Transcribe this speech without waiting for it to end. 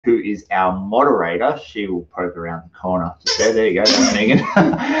is our moderator. She will poke around the corner. Just there you go, that's Megan.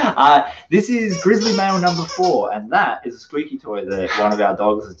 This is Grizzly male number 4, and that is a squeaky toy that one of our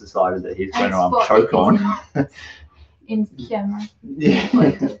dogs has decided that he's going to choke on. In camera. Yeah.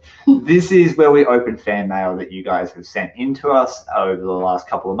 This is where we open fan mail that you guys have sent in to us over the last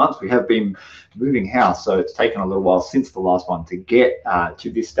couple of months. We have been moving house, so it's taken a little while since the last one to get to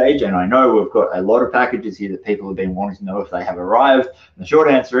this stage, and I know we've got a lot of packages here that people have been wanting to know if they have arrived. And the short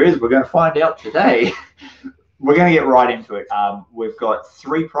answer is we're going to find out today. We're going to get right into it. We've got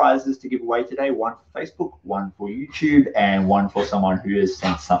 3 prizes to give away today, 1 for Facebook, 1 for YouTube, and 1 for someone who has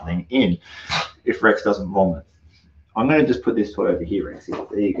sent something in, if Rex doesn't vomit. I'm going to just put this toy over here, Rexy.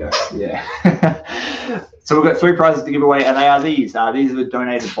 There you go. Yeah. So we've got 3 prizes to give away, and they are these. These are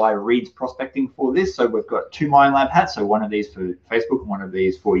donated by Reed's Prospecting for this. So we've got 2 Mind Lab hats. So 1 of these for Facebook and 1 of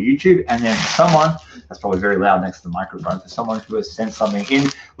these for YouTube. And then someone, that's probably very loud next to the microphone, for someone who has sent something in,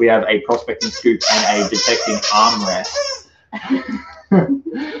 we have a prospecting scoop and a detecting armrest.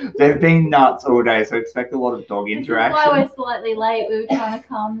 They've been nuts all day, so expect a lot of dog interaction. That's why we're slightly late. We were trying to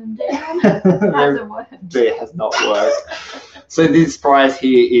calm them down. It hasn't worked. It has not worked. So this prize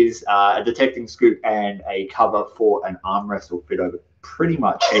here is a detecting scoop and a cover for an armrest. Will fit over pretty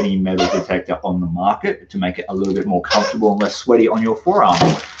much any metal detector on the market to make it a little bit more comfortable and less sweaty on your forearm.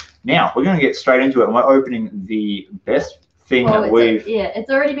 Now we're going to get straight into it, and we're opening the best thing that we've... it's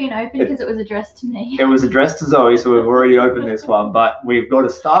already been opened because it was addressed to me. It was addressed to Zoe, so we've already opened this one, but we've got to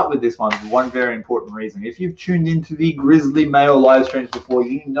start with this one for one very important reason. If you've tuned into the Grizzly Mail live streams before,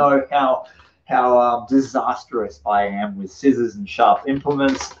 you know how disastrous I am with scissors and sharp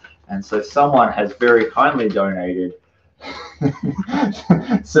implements, and so someone has very kindly donated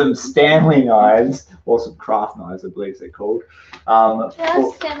some Stanley knives, or some craft knives, I believe they're called. They are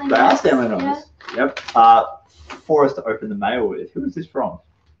Stanley knives. Yep. For us to open the mail with. Who is this from?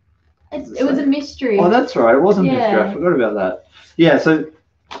 It was a mystery. Oh, that's right. It was a mystery. I forgot about that. Yeah. So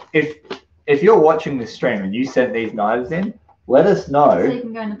if you're watching this stream and you sent these knives in, let us know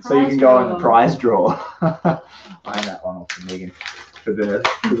so you can go in the prize draw. I hand that one off to Megan for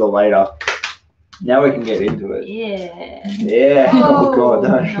the later. Now we can get into it. Yeah. Yeah. Oh God,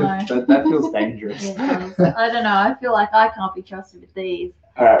 no. That feels dangerous. Yeah, I don't know. I feel like I can't be trusted with these.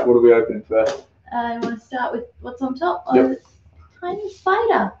 All right. What are we opening first? I want to start with what's on top. Yep. Oh, tiny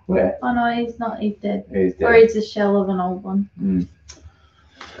spider. Where? Oh no, he's not. He's dead. He's dead. Or it's a shell of an old one. Mm.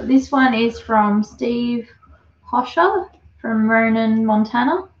 This one is from Steve Hosher from Ronan,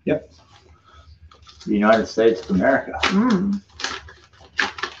 Montana. Yep. The United States of America. Mm.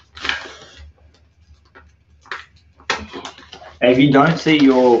 And if you don't see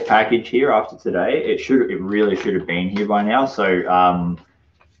your package here after today, it really should have been here by now. So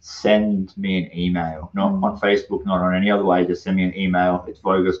send me an email, not on Facebook, not on any other way. Just send me an email. It's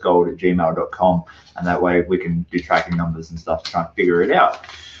vogusgold@gmail.com, and that way we can do tracking numbers and stuff to try and figure it out.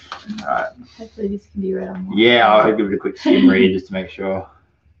 All right. Hopefully this can be read online. Yeah, I'll give it a quick skim read just to make sure.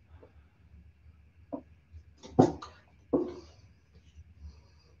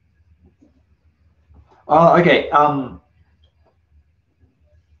 Oh, okay.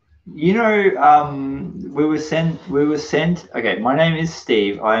 You know, we were sent. Okay, my name is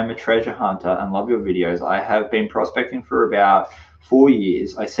Steve. I am a treasure hunter and love your videos. I have been prospecting for about 4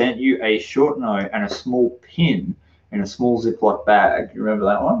 years. I sent you a short note and a small pin in a small Ziploc bag. You remember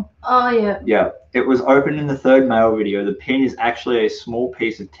that one? Oh yeah. Yeah. It was opened in the 3rd mail video. The pin is actually a small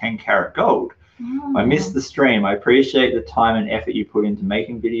piece of 10-karat gold. Oh. I missed the stream. I appreciate the time and effort you put into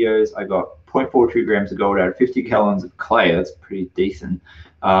making videos. I got 0.42 grams of gold out of 50 gallons of clay. That's pretty decent.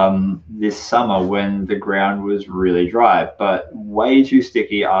 This summer when the ground was really dry, but way too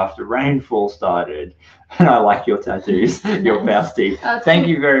sticky after rainfall started. And I like your tattoos. Your pal, Steve. Thank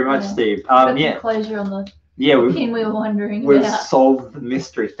you very much, Steve. Yeah. Closure on the pin we were wondering we've about. solved the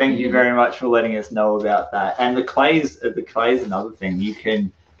mystery. Thank you very much for letting us know about that. And the clay's another thing. You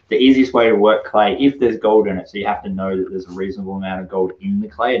can. The easiest way to work clay, if there's gold in it, so you have to know that there's a reasonable amount of gold in the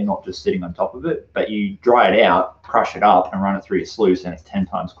clay and not just sitting on top of it, but you dry it out, crush it up, and run it through your sluice, and it's 10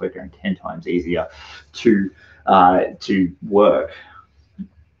 times quicker and 10 times easier to work.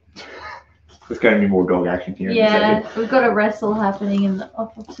 There's going to be more dog action here in a second. We've got a wrestle happening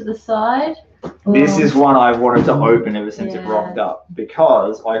off to the side. This is one I've wanted to open ever since it rocked up,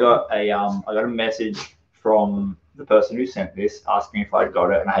 because I got a message from the person who sent this asking if I'd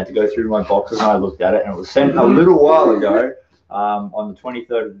got it, and I had to go through my boxes, and I looked at it, and it was sent a little while ago. on the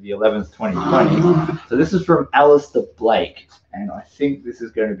 23rd of the 11th, 2020. So this is from Alistair Blake, and I think this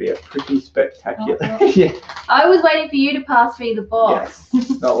is going to be a pretty spectacular. Yeah. I was waiting for you to pass me the box. Yes,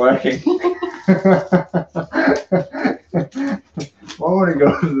 it's not working. I want to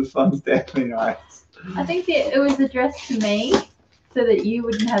go to the fun Stanley knives. I think it was addressed to me so that you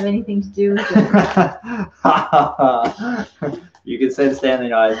wouldn't have anything to do with it. You can send Stanley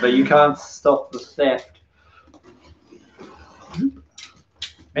knives, but you can't stop the theft.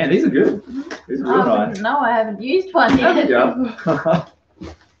 Man, these are good. These are real nice. No, I haven't used one yet. Yeah.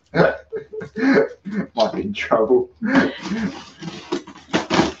 Might be in trouble.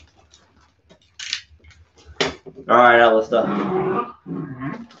 All right, Alistair.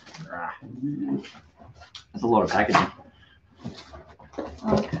 That's a lot of packaging.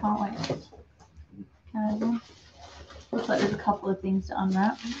 Oh, I can't wait. Looks like there's a couple of things to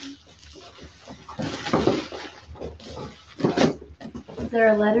unwrap. Is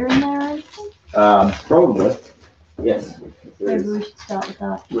there a letter in there or anything? Probably. Yes. Maybe we should start with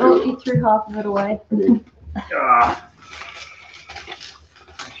that. Oh, you threw half of it away.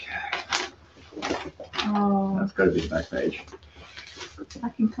 Oh. That's got to be the back page. I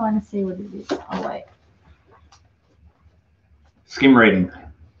can kind of see what it is. Oh, wait. Skim reading.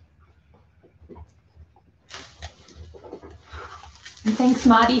 And thanks,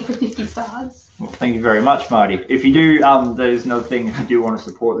 Marty, for 50 stars. Well, thank you very much, Marty. If you do, there's another thing, if you do want to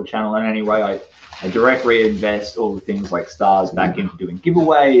support the channel in any way, I directly invest all the things like stars back into doing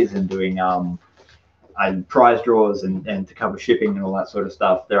giveaways and doing prize draws and to cover shipping and all that sort of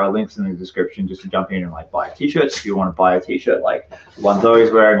stuff. There are links in the description just to jump in and like buy t-shirts if you want to buy a t-shirt like the one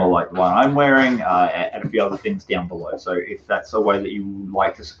Zoe's wearing or like the one I'm wearing, and a few other things down below. So if that's a way that you would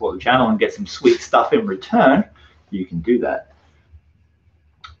like to support the channel and get some sweet stuff in return, you can do that.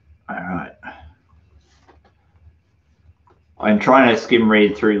 All right. I'm trying to skim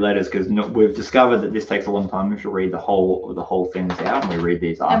read through letters because we've discovered that this takes a long time. We should read the whole things out, and we read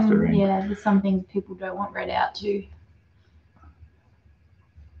these after. Yeah, there's some things people don't want read out too.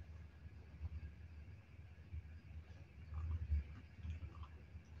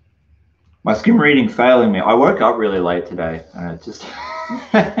 My skim reading failing me. I woke up really late today, and it just.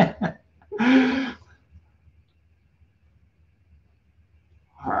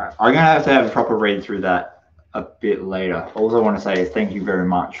 All right, I'm gonna have to have a proper read through that a bit later. All I want to say is thank you very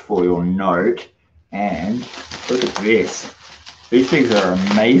much for your note, and look at this. These things are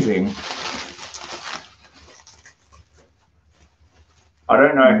amazing. I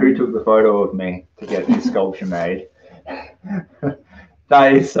don't know who took the photo of me to get this sculpture made.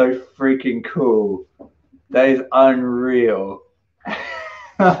 That is so freaking cool. That is unreal.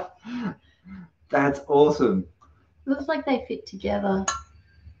 That's awesome. Looks like they fit together.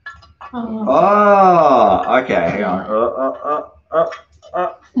 Oh, okay. Hang on.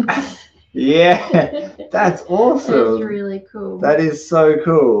 Yeah, that's awesome. That's really cool. That is so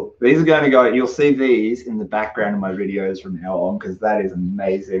cool. These are going to go, you'll see these in the background of my videos from now on because that is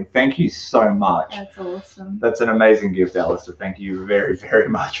amazing. Thank you so much. That's awesome. That's an amazing gift, Alistair. Thank you very, very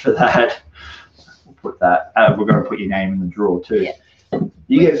much for that. We'll put that, we're going to put your name in the drawer too. Yeah.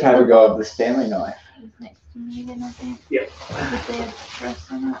 You get to have a go of the Stanley knife. It's next to me then, I think. Yep. With the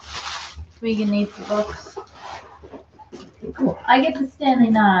address on it. Megan needs the box. Cool. I get the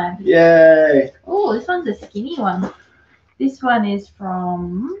Stanley knife. Yay! Oh, this one's a skinny one. This one is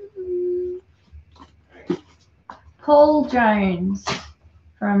from Paul Jones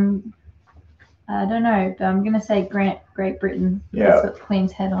from, I don't know, but I'm going to say Great Britain. Yeah. It's got the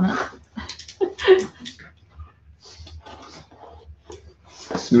Queen's head on it.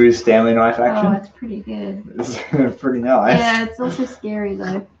 Smooth Stanley knife action. Oh, it's pretty good. It's pretty nice. Yeah, it's also scary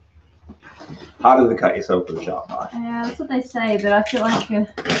though. Harder to cut yourself with a sharp knife. Yeah, that's what they say, but I feel like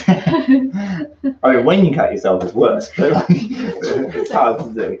I mean, when you cut yourself, it's worse. But like, it's hard to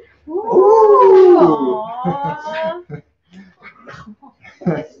do. Ooh.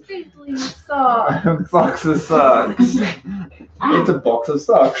 Grizzly socks. Box of socks. It's a box of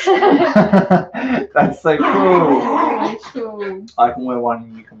socks. That's so cool. Really cool. I can wear one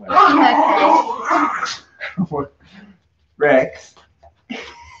and you can wear one. Rex.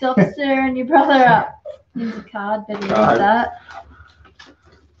 Stop stirring your brother up. Here's a card, better read that.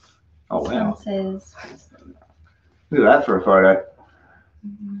 Oh wow. It says, look at that for a photo.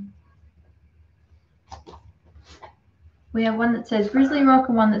 We have one that says Grizzly Rock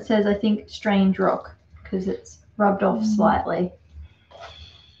and one that says, I think, Strange Rock, because it's rubbed off slightly.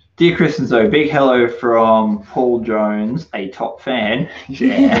 Dear Chris and Zoe, big hello from Paul Jones, a top fan.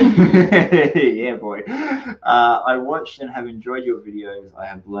 Yeah, yeah, boy. I watched and have enjoyed your videos. I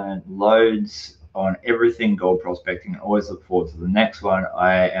have learned loads on everything gold prospecting. I always look forward to the next one.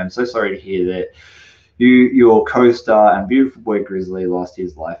 I am so sorry to hear that your co-star and beautiful boy Grizzly lost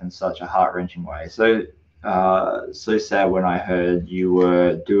his life in such a heart-wrenching way. So so sad when I heard you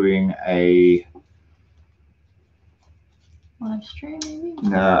were doing a live stream, maybe?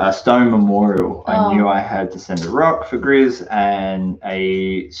 a stone memorial. Oh. I knew I had to send a rock for Grizz and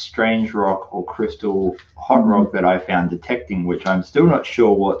a strange rock or crystal hot rock that I found detecting, which I'm still not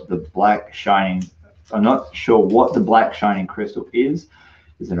sure what the black shining. I'm not sure what the black shining crystal is.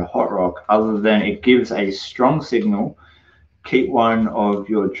 Is it a hot rock? Other than it gives a strong signal. Keep one of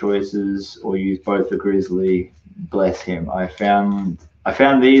your choices or use both the Grizzly. Bless him. I found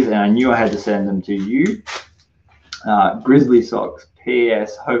these and I knew I had to send them to you. Grizzly socks.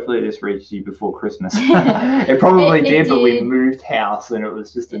 P.S. Hopefully this reached you before Christmas. It probably did, but we moved house and it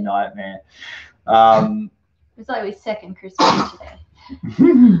was just a nightmare. It's like our second Christmas today.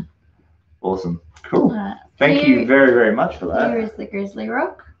 Awesome. Cool. Thank you very, very much for that. Here is the Grizzly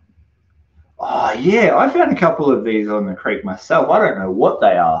rock. Oh, yeah. I found a couple of these on the creek myself. I don't know what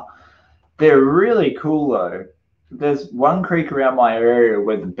they are. They're really cool, though. There's one creek around my area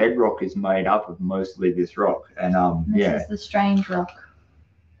where the bedrock is made up of mostly this rock. And, This is the strange rock.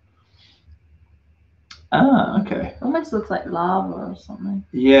 Ah, okay. Almost looks like lava or something.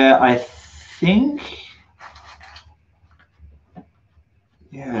 Yeah, I think...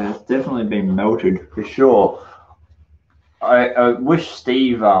 Yeah, it's definitely been melted for sure. I wish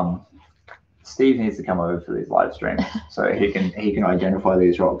Steve needs to come over for these live streams so he can identify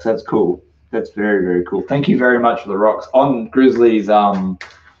these rocks. That's cool. That's very, very cool. Thank you very much for the rocks. On Grizzly's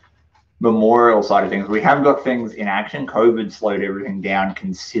memorial side of things, we have got things in action. COVID slowed everything down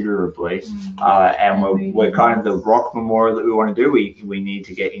considerably, and we're kind of the rock memorial that we want to do. We need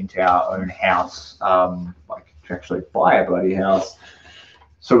to get into our own house, like to actually buy a bloody house,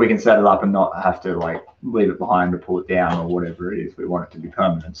 so we can set it up and not have to like leave it behind or pull it down or whatever it is. We want it to be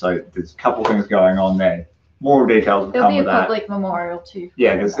permanent. So there's a couple of things going on there. More details will come with that. There'll be a public memorial too.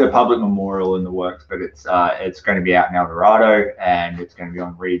 Yeah, there's a public memorial in the works, but it's going to be out in El Dorado and it's going to be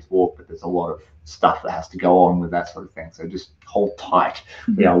on Reed's Walk, but there's a lot of stuff that has to go on with that sort of thing. So just hold tight.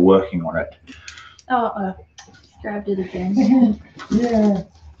 We are working on it. Oh, grabbed it again. Yeah.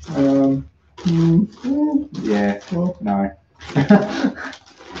 Yeah. Well, no.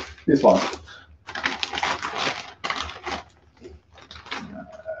 This one.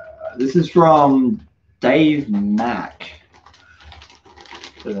 This is from Dave Mack.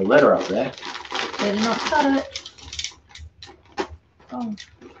 There's a letter up there. Better not cut it. Oh.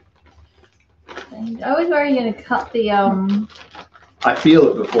 I always worry you're gonna cut the I feel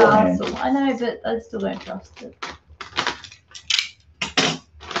it beforehand. parcel. I know, but I still don't trust it.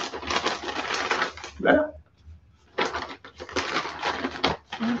 Better?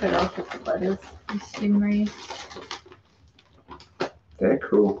 I better off with the letters. You skim read. They're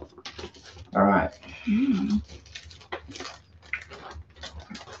cool. All right.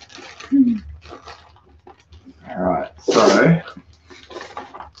 All right. So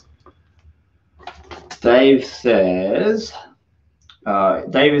Dave says,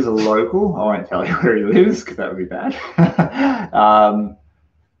 Dave is a local. I won't tell you where he lives because that would be bad.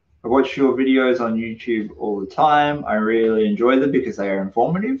 I watch your videos on YouTube all the time. I really enjoy them because they are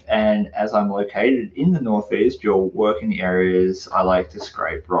informative. And as I'm located in the Northeast, you'll work in the areas I like to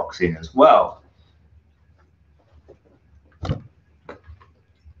scrape rocks in as well.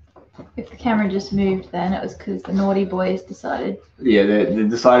 If the camera just moved then, it was because the naughty boys decided. Yeah, they're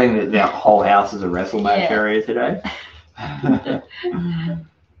deciding that their whole house is a wrestle match area today. I've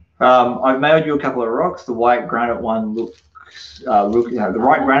mailed you a couple of rocks. The white granite one the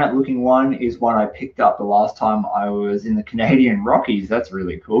white granite looking one is one I picked up the last time I was in the Canadian Rockies. That's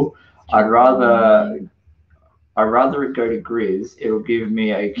really cool. I'd rather it go to Grizz. It'll give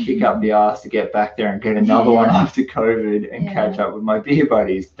me a kick up the ass to get back there and get another one after COVID and catch up with my beer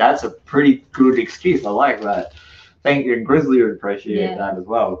buddies. That's a pretty good excuse. I like that. Thank you. And Grizzly would appreciate that as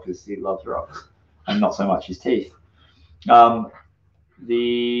well because he loves rocks and not so much his teeth.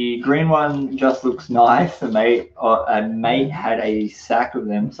 The green one just looks nice. A mate had a sack of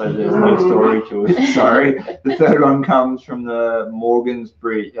them, so there's no story to it. Sorry. The third one comes from Morgan's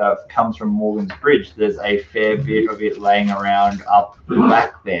Bridge. There's a fair bit of it laying around up the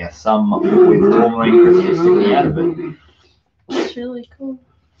back there. Some with tourmaline crystals sticking out of it. That's really cool.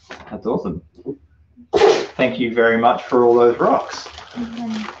 That's awesome. Thank you very much for all those rocks.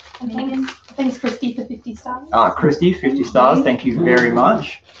 Megan. Thanks, Christy, for 50 stars. Christy, 50 stars. Thank you very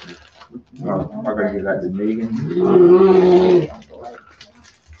much. I'm going to give that to Megan.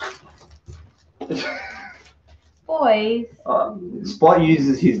 Boys. Spot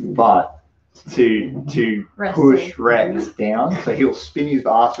uses his butt to Rex push it. Rex down. So he'll spin his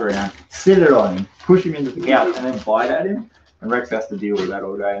ass around, sit it on him, push him into the couch, and then bite at him. And Rex has to deal with that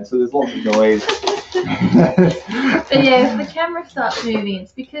all day. And so there's lots of noise. So yeah, if the camera starts moving,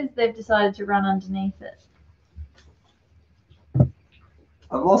 it's because they've decided to run underneath it.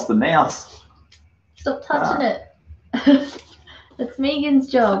 I've lost the mouse. Stop touching it. That's Megan's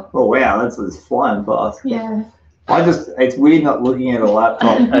job. Oh wow, that's flying past. Yeah. It's weird not looking at a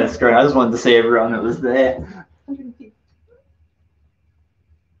laptop at a screen. I just wanted to see everyone that was there. 150.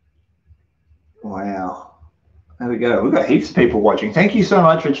 Wow. There we go. We've got heaps of people watching. Thank you so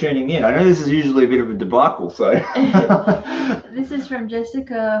much for tuning in. I know this is usually a bit of a debacle, so. This is from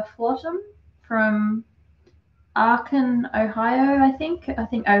Jessica Flottam from Arkin, Ohio, I think. I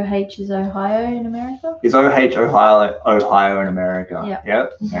think OH is Ohio in America. Is OH Ohio in America? Yeah.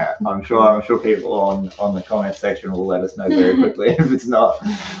 Yep. Yeah. I'm sure people on the comment section will let us know very quickly if it's not.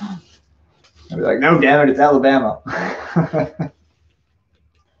 They'll be like, no, damn it, it's Alabama.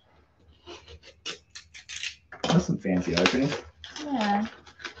 That's some fancy opening. Yeah.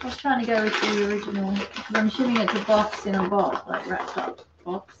 I was trying to go with the original. I'm assuming it's a box in a box, like wrapped up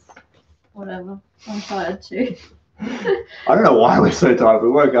box. Whatever. I'm tired too. I don't know why we're so tired. We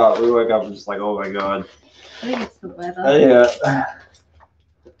woke up and just like, oh my god. I think it's the weather. Yeah.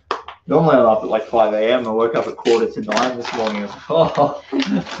 Normally I'm up at like 5 a.m. I woke up at 8:45 this morning. I was like, oh,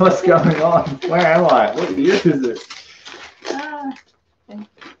 what's going on? Where am I? What year is it?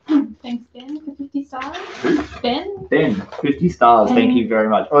 Thanks, Ben, for 50 stars. Ben? Ben, 50 stars. Thank you very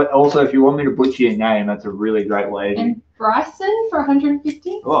much. Oh, also, if you want me to butcher your name, that's a really great way. And Bryson for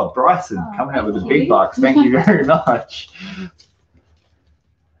 150. Oh, Bryson, Oh, coming out with the thank big you. bucks. Thank you very much.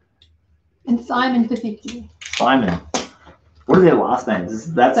 And Simon for 50. Simon. What are their last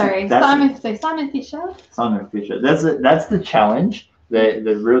names? Simon Fisher. Simon Fisher. That's the challenge.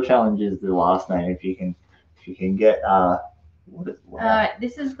 The real challenge is the last name. If you can get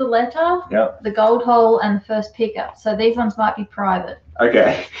This is the letter, Yep. the gold hole, and the first pickup. So these ones might be private.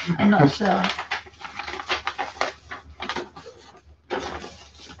 Okay. I'm not sure.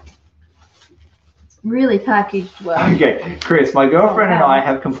 Really packaged well. Okay, Chris, my girlfriend and I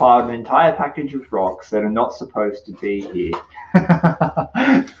have compiled an entire package of rocks that are not supposed to be here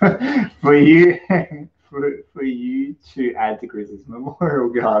for you to add to Grizzly's memorial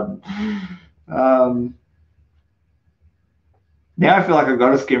garden. Now I feel like I've got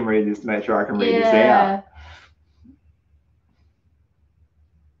to skim read this to make sure I can read this out.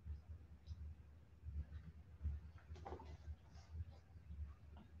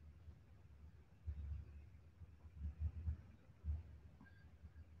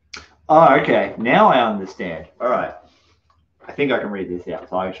 Oh, okay. Now I understand. All right. I think I can read this out,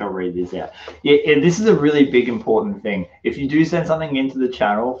 so I shall read this out. Yeah, and this is a really big, important thing. If you do send something into the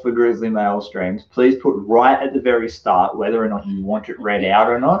channel for Grizzly Mail streams, please put right at the very start whether or not you want it read out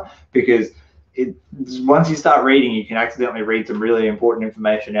or not, because once you start reading, you can accidentally read some really important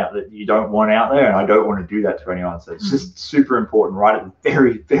information out that you don't want out there, and I don't want to do that to anyone. So it's just super important right at the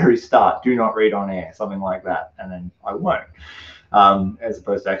very, very start. Do not read on air, something like that, and then I won't. As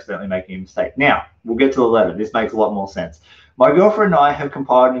opposed to accidentally making a mistake. Now, we'll get to the letter. This makes a lot more sense. My girlfriend and I have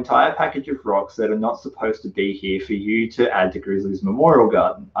compiled an entire package of rocks that are not supposed to be here for you to add to Grizzly's memorial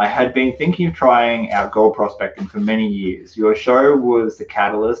garden. I had been thinking of trying out gold prospecting for many years. Your show was the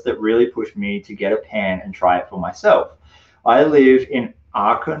catalyst that really pushed me to get a pan and try it for myself. I live in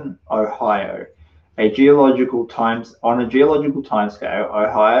Arkin, Ohio. On a geological timescale,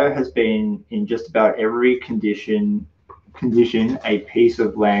 Ohio has been in just about every condition a piece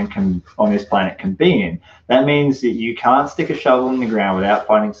of land on this planet can be in. That means that you can't stick a shovel in the ground without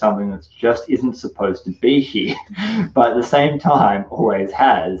finding something that just isn't supposed to be here, but at the same time always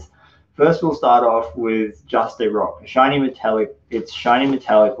has. First, we'll start off with just a rock, it's shiny metallic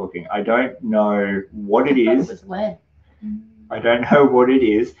looking. I don't know what it is. It was lead. I don't know what it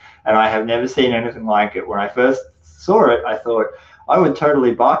is, and I have never seen anything like it. When I first saw it, I thought I would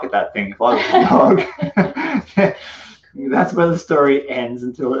totally bark at that thing if I was a dog. That's where the story ends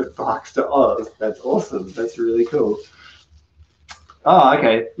until it barks to Oz. That's awesome. That's really cool. Oh,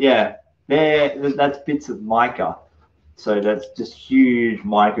 okay. Yeah. That's bits of mica. So that's just huge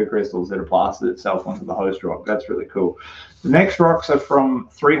mica crystals that have blasted itself onto the host rock. That's really cool. The next rocks are from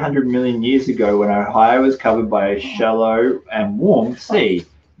 300 million years ago when Ohio was covered by a shallow and warm sea,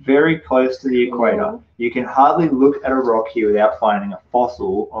 very close to the equator. You can hardly look at a rock here without finding a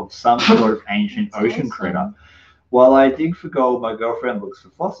fossil of some sort of ancient ocean critter. While I dig for gold, my girlfriend looks for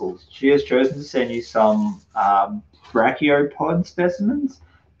fossils. She has chosen to send you some brachiopod specimens.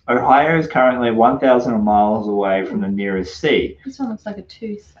 Ohio is currently 1,000 miles away from the nearest sea. This one looks like a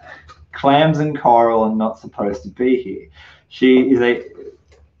tooth. Clams and coral are not supposed to be here. She is a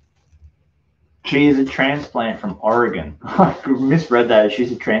transplant from Oregon. I misread that.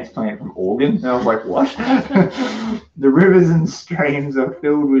 She's a transplant from Oregon. And I was like, what? The rivers and streams are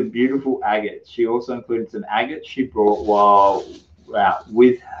filled with beautiful agates. She also included some agates she brought while out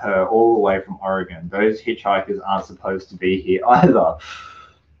with her all the way from Oregon. Those hitchhikers aren't supposed to be here either.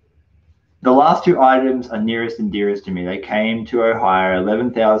 The last two items are nearest and dearest to me. They came to Ohio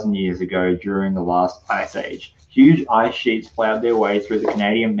 11,000 years ago during the last ice age. Huge ice sheets plowed their way through the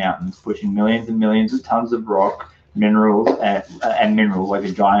Canadian mountains, pushing millions and millions of tons of rock, minerals, and minerals like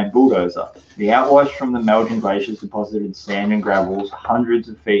a giant bulldozer. The outwash from the melting glaciers deposited sand and gravels hundreds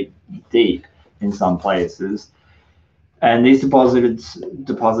of feet deep in some places. And these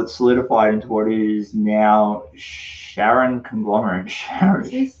deposits solidified into what is now Sharon conglomerate.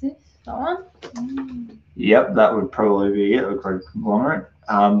 Is this on? Yep, that would probably be it. It looks like a conglomerate.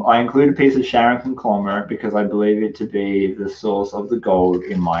 I include a piece of Sharon conglomerate because I believe it to be the source of the gold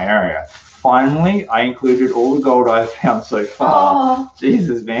in my area. Finally, I included all the gold I've found so far. Oh,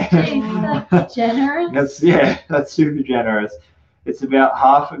 Jesus, man. geez, that's generous. That's super generous. It's about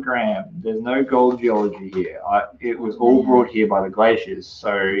 0.5 gram. There's no gold geology here. It was all brought here by the glaciers.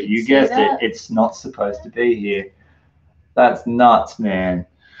 So you guessed it, it's not supposed to be here. That's nuts, man.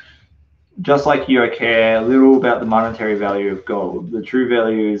 Just like you, I care little about the monetary value of gold. The true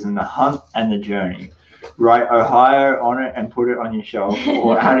value is in the hunt and the journey. Write Ohio on it and put it on your shelf,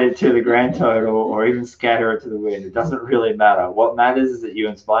 or add it to the grand total, or even scatter it to the wind. It doesn't really matter. What matters is that you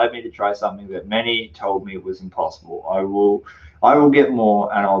inspired me to try something that many told me was impossible. I will get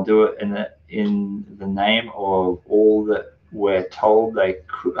more, and I'll do it in the name of all that we're told they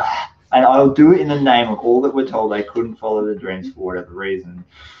could. And I'll do it in the name of all that we're told they couldn't follow their dreams for whatever reason.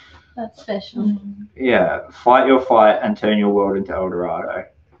 That's special. Yeah, fight your fight and turn your world into El Dorado.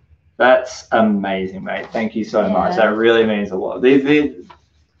 That's amazing, mate. Thank you so much. That really means a lot.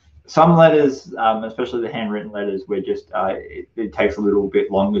 Some letters, especially the handwritten letters, were just it takes a little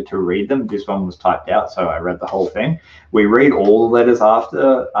bit longer to read them. This one was typed out, so I read the whole thing. We read all the letters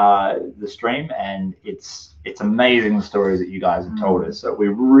after the stream, and it's amazing the stories that you guys have told us. So we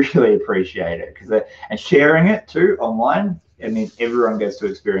really appreciate it and sharing it too online. I mean, everyone gets to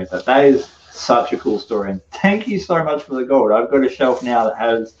experience that. That is such a cool story. And thank you so much for the gold. I've got a shelf now that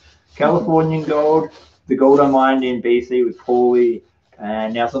has Californian gold, the gold I mined in BC with Paulie,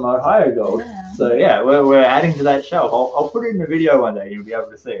 and now some Ohio gold. Yeah. So yeah, we're adding to that shelf. I'll put it in the video one day. You'll be able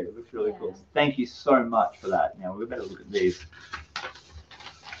to see it. It looks really cool. So thank you so much for that. Now we better look at these.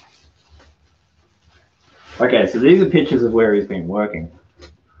 Okay, so these are pictures of where he's been working.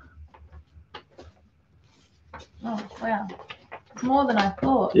 Oh wow, it's more than I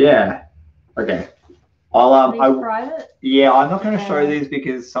thought. Yeah. Okay. I'll private? Yeah, I'm not going to show these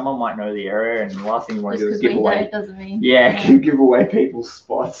because someone might know the area, and the last thing you want to do is give away. It doesn't mean. Yeah, give away people's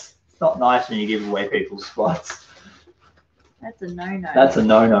spots. It's not nice when you give away people's spots. That's a no-no. That's a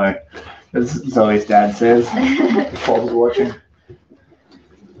no-no. As Zoe's dad says. Bob's watching.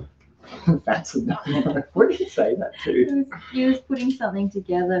 That's a no-no. What did you say that to? He was putting something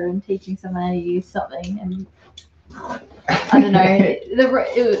together and teaching someone how to use something, and I don't know.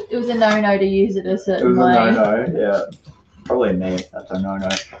 It was a no-no to use it a certain way. It was a no-no, yeah. Probably me. That's a no-no.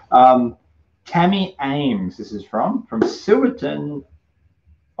 Tammy Ames, this is from Silverton,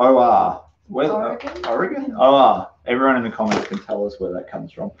 OR. Where's Oregon? OR. Everyone in the comments can tell us where that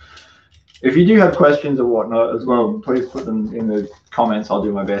comes from. If you do have questions or whatnot as well, please put them in the comments. I'll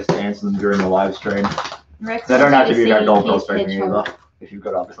do my best to answer them during the live stream. Rex, they don't have to be about gold prospecting either, if you've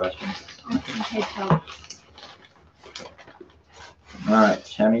got other questions. Hedgehog. All right,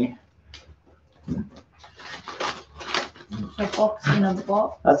 Tammy. A box in a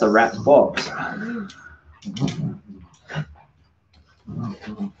box. That's a wrapped box.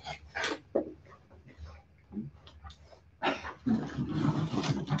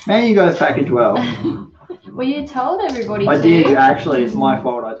 Man, you guys package well. Well, you told everybody I did, actually. It's my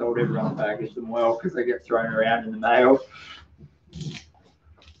fault. I told everyone to package them well because they get thrown around in the mail.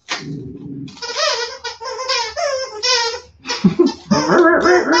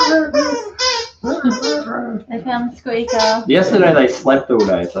 They found the squeaker. Yesterday they slept all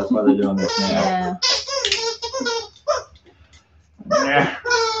day, so that's why they're doing this now. Yeah.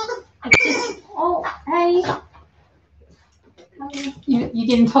 It's just, oh, hey. You're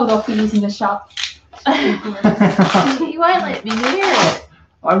getting told off for using the shop. You won't let me near it.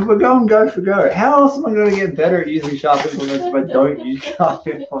 We're going go for go. How else am I going to get better at using sharp implements if I don't use sharp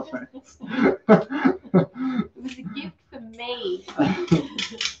implements? It was a gift for me.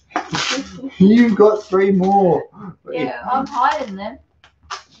 You've got 3 more. Yeah, I'm hiding them.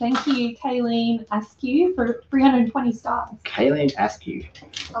 Thank you, Kayleen Askew, for 320 stars. Kayleen Askew,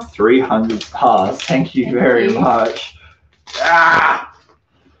 300 stars. Thank you very much. Ah!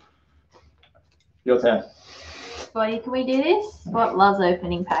 Your turn. Spotty, can we do this? Spot loves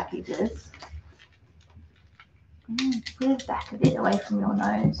opening packages. Put it back a bit away from your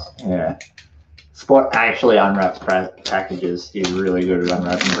nose. Yeah. Spot actually unwraps packages. He's really good at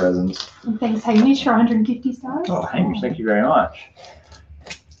unwrapping presents. And thanks, Hamish, for 150 stars. Oh, Hamish, thank you very much.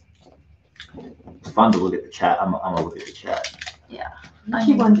 It's fun to look at the chat. I'm gonna look at the chat. Yeah.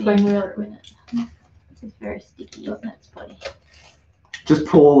 Keep one's going really quick. It's very sticky, isn't it, Spotty? Just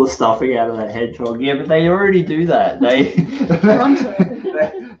pull all the stuffing out of that hedgehog. Yeah, but they already do that. They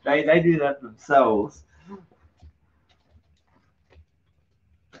they do that themselves.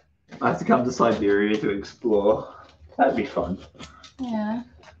 I have to come to Siberia to explore. That'd be fun. Yeah.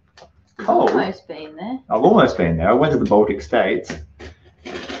 Cold. I've almost been there. I've almost been there. I went to the Baltic States.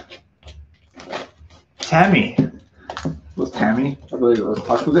 Tammy. Was Tammy? I believe it was.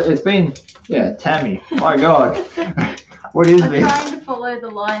 It's been, yeah, Tammy. My God. What is I'm this? trying to follow the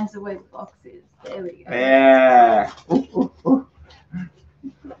lines of where the box is. There we go. Yeah. Ooh.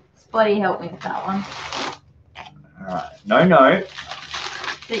 Spotty helped me with that one. All right. No.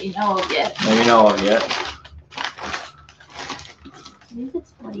 That you know of yet. No, you know of yet. What is it,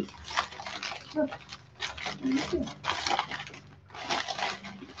 Spotty? Look.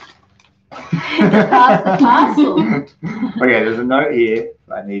 Pass the parcel. Okay, there's a note here.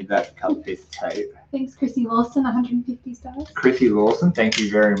 I need that cut piece of tape. Thanks, Chrissy Lawson, 150 stars. Chrissy Lawson, thank you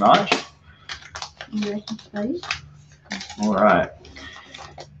very much. You reckon, Spotty? All right.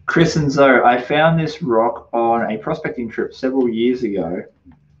 Chris and Zoe, I found this rock on a prospecting trip several years ago.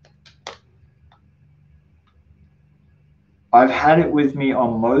 I've had it with me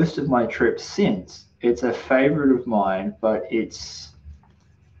on most of my trips since. It's a favorite of mine, but it's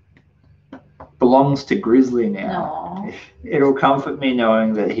belongs to Grizzly now. No. It'll comfort me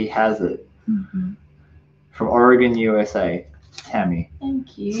knowing that he has it. Mm-hmm. From Oregon, USA, Tammy.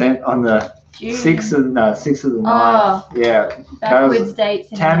 Thank you. Sent on the June. 6th of the 9th. Oh, Yeah. backwards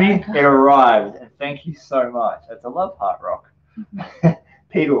dates in Tammy, America. it arrived, and thank you so much. It's a love heart rock. Mm-hmm.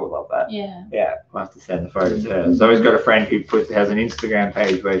 Peter will love that. Yeah. Yeah, I'll have to send the photo to her. Zoe's got a friend who has an Instagram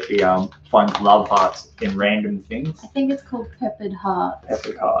page where she finds love hearts in random things. I think it's called Peppered Heart.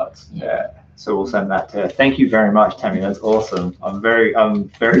 Peppered hearts. Yeah. So we'll send that to her. Thank you very much, Tammy. That's awesome. I'm very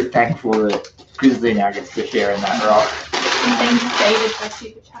thankful that Grizzly now gets to share in that rock. And thanks, David, for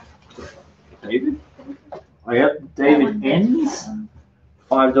super chat. David? Oh, yep. David Ends.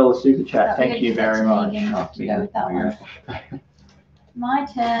 $5 super chat. Oh, Thank you very much. To go with that one. My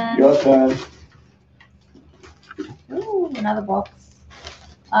turn. Your turn. Ooh, another box.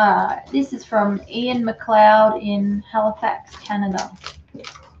 This is from Ian McLeod in Halifax, Canada.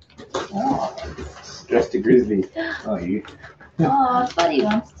 Oh, Just a Grizzly. Oh, you. oh, Buddy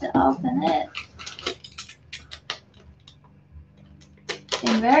wants to open it.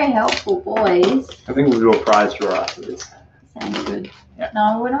 Been very helpful, boys. I think we'll do a prize draw after this. Sounds good. Yeah.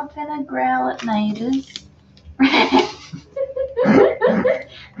 No, we're not gonna growl at neighbours.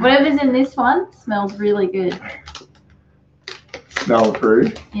 Whatever's in this one smells really good. Smell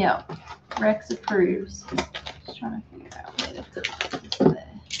approved. Yeah, Rex approves. Just trying to figure out where to put this there.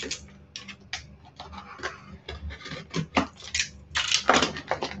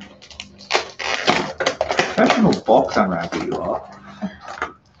 Professional box unwrapper you are.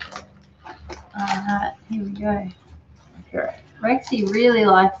 Alright, here we go. Okay. Rexy really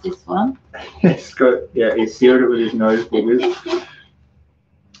likes this one. It's got, yeah, he sealed it with his nose boogers.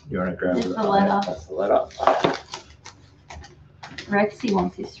 You want to grab It's it? the letter. That's the letter. Rexy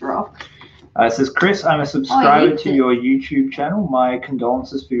wants this rock. It says, Chris, I'm a subscriber to it. your YouTube channel. My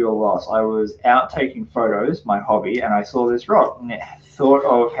condolences for your loss. I was out taking photos, my hobby, and I saw this rock and thought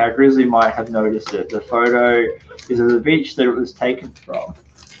of how Grizzly might have noticed it. The photo is of the beach that it was taken from.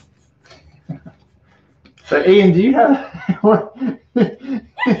 So, Ian, do you have what?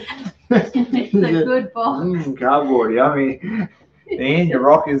 It's a good box. Cardboard, yummy. Ian, your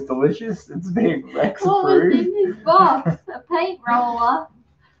rock is delicious. It's being Rex What was approved. in this box? A paint roller.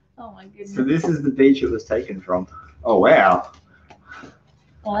 Oh my goodness. So this is the beach it was taken from. Oh wow.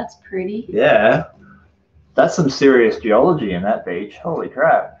 Well, that's pretty. Yeah. That's some serious geology in that beach. Holy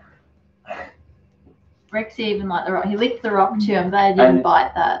crap. Rexy even liked the rock. He licked the rock too. I'm glad he didn't And-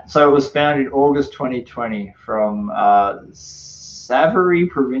 bite that. So it was found in August 2020 from Savary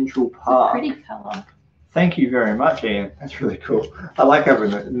Provincial Park. Pretty colour. Thank you very much, Ian. That's really cool. I like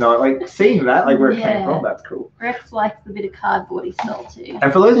having it. No, like seeing that, like where it came Yeah. from. That's cool. Rex likes the bit of cardboardy smell too.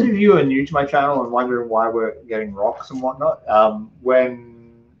 And for those of you who are new to my channel and wondering why we're getting rocks and whatnot,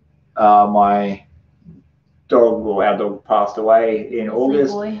 when my dog, or our dog, passed away in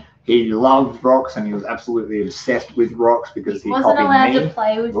August. Boy. He loved rocks and he was absolutely obsessed with rocks because he wasn't copied allowed me. to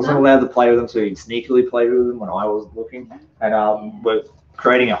play with He wasn't them. allowed to play with them, so he'd sneakily play with them when I wasn't looking. And we're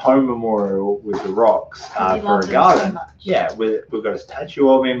creating a home memorial with the rocks for a garden. So yeah, we've got a statue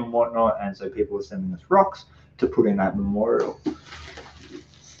of him and whatnot, and so people are sending us rocks to put in that memorial.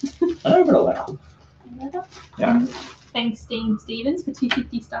 I got a letter. Yeah. Thanks, Dean Stevens, for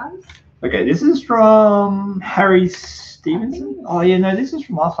 250 stars. Okay, this is from Harry Stevenson. Oh yeah, no, this is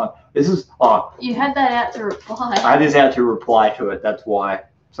from last time. This is you had that out to reply. I had this out to reply to it. That's why.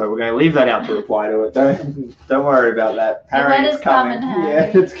 So we're going to leave that out to reply to it. Don't worry about that. Harry, it's coming.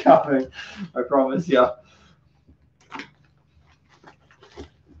 Yeah, it's coming. I promise you.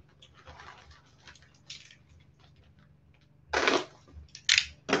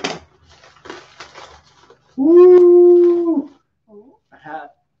 Woo! A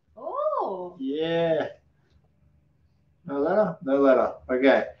hat. Oh. Yeah. No letter? No letter.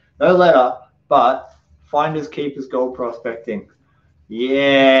 Okay. No letter, but finders keepers gold prospecting.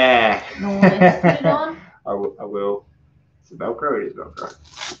 Yeah. Nice. Put it on. I will. It's a Velcro. It is Velcro.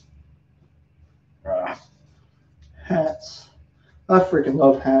 Hats. I freaking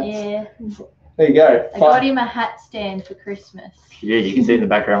love hats. Yeah. There you go. I got him a hat stand for Christmas. Yeah, you can see in the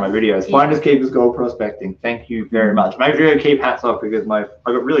background of my videos. Yeah. Finders keepers gold prospecting. Thank you very much. Make sure you keep hats off because I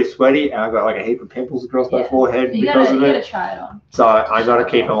got really sweaty and I got like a heap of pimples across my forehead because of it. You gotta try it on. So I got to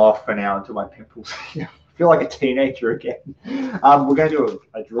keep them off for now until my pimples. I feel like a teenager again. We're going to do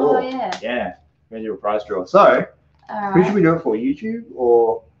a draw. Oh, yeah. Yeah, we're going to do a prize draw. So, who should we do it for? YouTube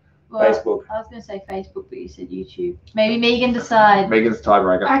or Facebook? I was going to say Facebook, but you said YouTube. Maybe Megan decide. Megan's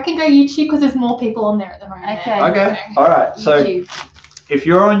tiebreaker. I can go YouTube because there's more people on there at the moment. Okay. Okay. All right. So, YouTube. if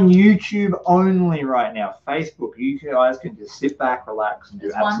you're on YouTube only right now, Facebook, you guys can just sit back, relax, and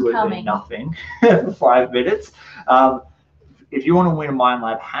do absolutely nothing for 5 minutes. If you want to win a Mind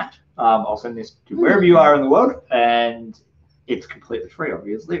Lab hat, I'll send this to wherever you are in the world, and it's completely free,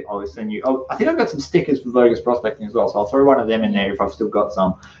 obviously. I'll send you. Oh, I think I've got some stickers for Vo-Gus prospecting as well, so I'll throw one of them in there if I've still got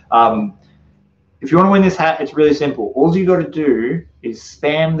some. If you want to win this hat, it's really simple. All you got to do is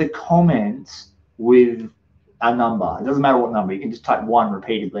spam the comments with a number. It doesn't matter what number. You can just type 1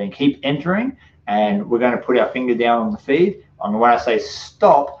 repeatedly and keep entering, and we're going to put our finger down on the feed. And when I say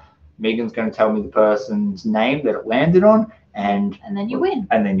stop, Megan's going to tell me the person's name that it landed on, and then you win.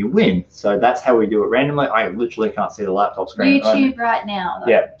 And then you win. So that's how we do it randomly. I literally can't see the laptop screen. YouTube right now,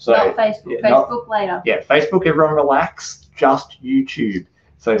 though. Yeah. So not Facebook. Yeah, Facebook later. Yeah, Facebook, everyone relax. Just YouTube.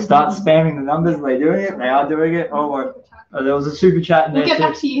 So start spamming the numbers. Are they doing it? They are doing it. Oh my. Oh, there was a super chat in there. We'll get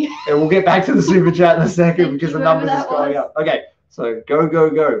back to you. And we'll get back to the super chat in a second because the numbers is going up. Okay. So go, go,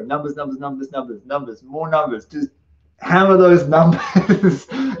 go. Numbers, numbers, numbers, numbers, numbers. More numbers. Just hammer those numbers.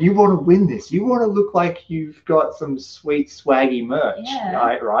 You want to win this. You want to look like you've got some sweet swaggy merch.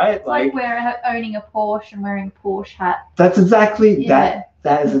 Yeah. Right? It's like we're owning a Porsche and wearing a Porsche hat. That's exactly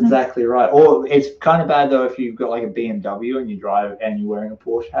that is exactly right. Or it's kind of bad though if you've got like a BMW and you drive and you're wearing a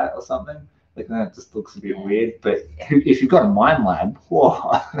Porsche hat or something. Like that just looks a bit weird. But if you've got a Mind Lab,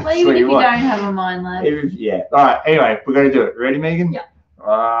 whoa. Well, even if you don't have a Mind Lab. Yeah. All right. Anyway, we're going to do it. Ready, Megan? Yeah.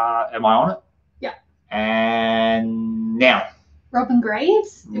 Am I on it? Yeah. And now. Robin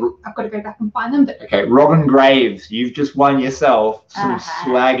Graves. I've got to go back and find them. But okay, Robin Graves, you've just won yourself some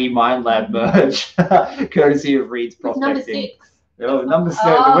swaggy Mind Lab merch, courtesy of Reed's Prospecting. Number 6. Oh, number 6.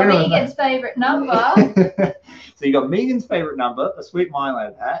 Oh, Megan's favourite number. So you got Megan's favourite number, a sweet Mind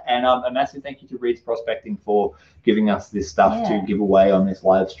Lab hat, and a massive thank you to Reed's Prospecting for giving us this stuff to give away on this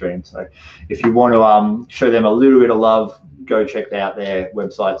live stream. So if you want to show them a little bit of love, go check out their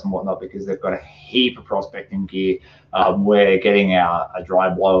websites and whatnot because they've got a heap of prospecting gear. We're getting a dry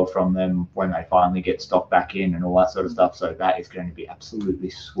blower from them when they finally get stock back in and all that sort of stuff. So that is going to be absolutely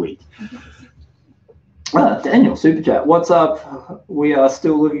sweet. Daniel, super chat. What's up? We are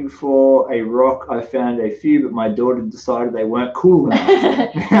still looking for a rock. I found a few, but my daughter decided they weren't cool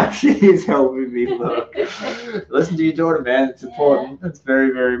enough. Now she is helping me look. Listen to your daughter, man. It's important. It's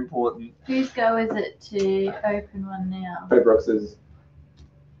very, very important. Whose go is it to open one now? Paper, rock, scissors.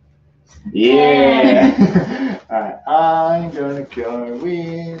 Yeah. All right. I'm gonna go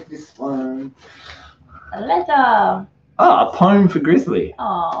with this one. A letter. Ah, a poem for Grizzly.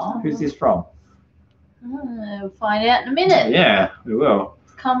 Oh. Who's this from? We'll find out in a minute. Yeah, we will.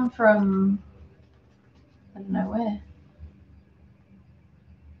 It's come from, I don't know where.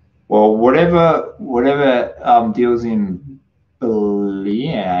 Well, whatever deals in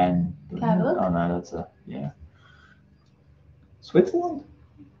Berlin. Have a look. Oh no, that's Switzerland.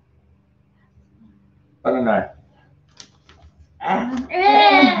 I don't know.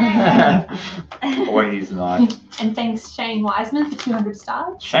 Boy, he's nice. And thanks Shane Wiseman for 200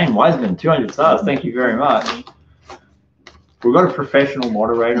 stars. Shane Wiseman, 200 stars. Thank you very much. We've got a professional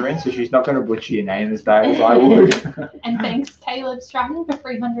moderator in, so she's not going to butcher your name as bad as I would. And thanks Caleb Stratton for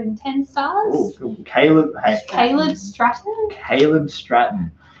 310 stars. Oh, Caleb. Hey, Caleb Stratton. Caleb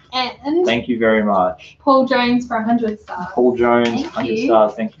Stratton. And Thank you very much. Paul Jones for 100 stars. Paul Jones, Thank 100 you.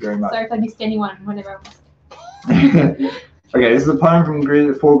 stars. Thank you very much. Sorry if I missed anyone whenever Okay, this is a poem from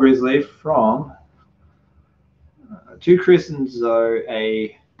for Grizzly from to Chris and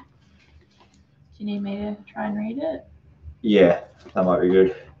Zoe. Do you need me to try and read it? Yeah, that might be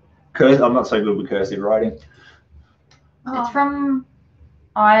good. I'm not so good with cursive writing. It's from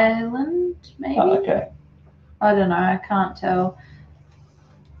Ireland, maybe? Oh, okay. I don't know, I can't tell.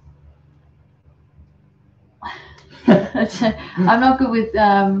 I'm not good with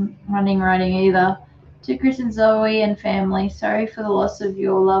writing either. To Chris and Zoe and family, sorry for the loss of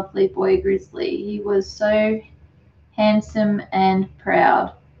your lovely boy Grizzly. He was so handsome and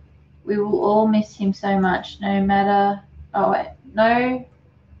proud. We will all miss him so much, no matter... Oh, wait. No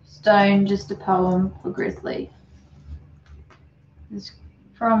stone, just a poem for Grizzly. It's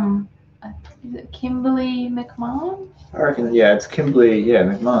from... Is it Kimberly McMahon? I reckon, yeah, it's Kimberly, yeah,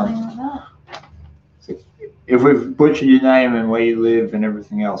 McMahon. Something like that. If we've butchered your name and where you live and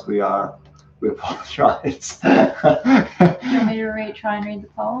everything else, we apologise. Do you want me to try and read the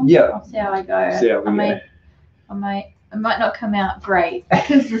poem? Yeah. I'll see how I go. See how we go. It might not come out great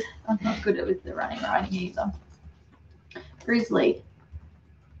because I'm not good with the writing either. Grizzly,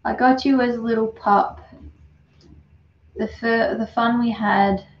 I got you as a little pup. The fun we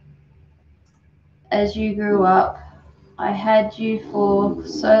had as you grew up. I had you for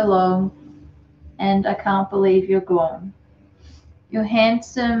so long, and I can't believe you're gone. Your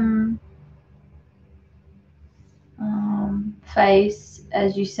handsome face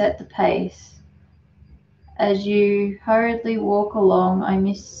as you set the pace. As you hurriedly walk along, I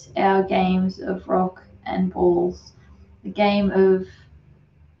miss our games of rock and balls. The game of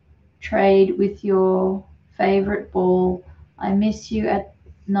trade with your favorite ball. I miss you at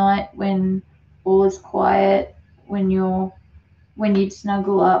night when all is quiet, when you'd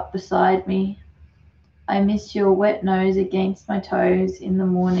snuggle up beside me. I miss your wet nose against my toes in the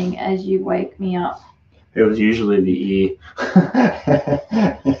morning as you wake me up. It was usually the ear.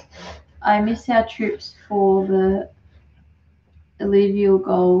 I miss our trips for the alluvial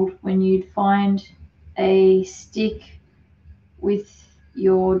gold when you'd find a stick with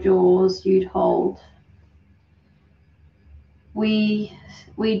your jaws you'd hold. We'd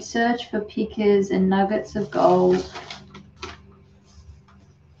search for pickers and nuggets of gold.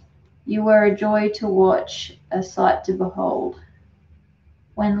 You were a joy to watch, a sight to behold.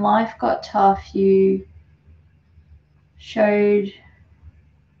 When life got tough, you showed...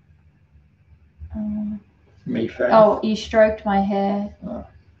 Me fair. Oh, you stroked my hair. Oh.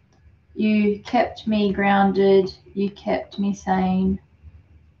 You kept me grounded. You kept me sane.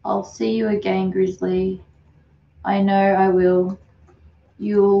 I'll see you again, Grizzly. I know I will.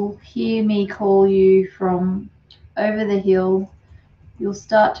 You'll hear me call you from over the hill. You'll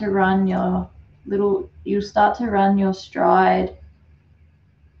start to run your stride.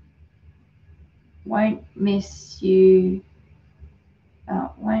 Won't miss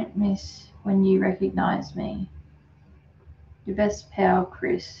when you recognize me. Your best pal,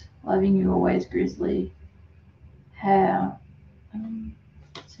 Chris. Loving you always, Grizzly.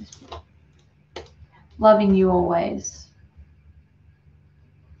 Loving you always.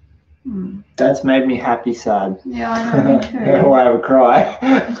 That's made me happy sad. Yeah, I know, me too. Now I have a cry.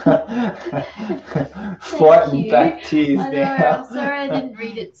 Fighting you. back tears I know, now. I'm sorry I didn't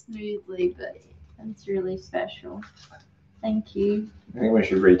read it smoothly, but it's really special. Thank you. I think we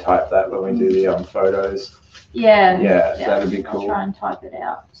should retype that when we do the photos. Yeah. Yeah, that'd be I'll cool. try and type it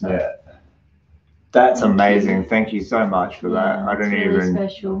out. So. Yeah. That's Thank amazing. you. Thank you so much for that. Yeah, I don't it's really even.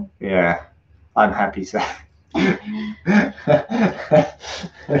 Special. Yeah. I'm happy sad.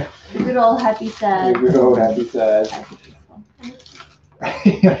 Good old happy sad. Good old happy sad.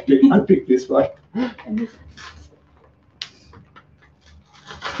 I picked this one.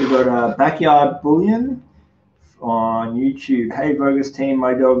 We've got Backyard Bullion on YouTube. Hey Vo-Gus team,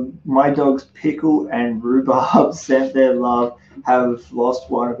 my dogs Pickle and Rhubarb sent their love. Have lost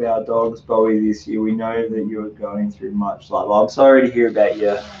one of our dogs, Bowie, this year. We know that you're going through much love. Well, I'm sorry to hear about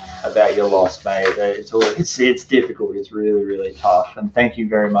your loss, mate. It's difficult. It's really, really tough. And thank you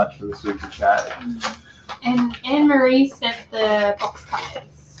very much for the super chat. And Anne Marie sent the box cutters.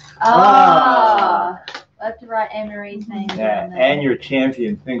 I have to write write Anne-Marie's name Yeah, down there. and you're a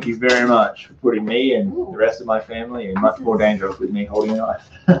champion. Thank you very much for putting me and Ooh. the rest of my family in much more danger with me holding a knife.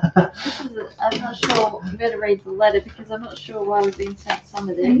 This is I'm not sure. You better read the letter because I'm not sure why we've been sent some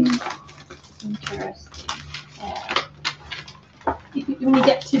of these. Interesting. Yeah. When you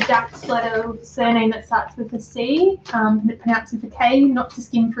get to Jack's letter surname that starts with a C, but pronounced with a K, not to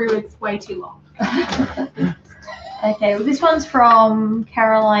skim through, it's way too long. Okay, well this one's from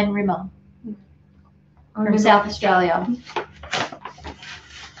Caroline Rimmer from South Australia.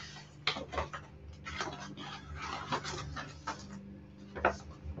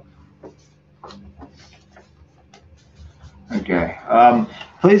 Okay.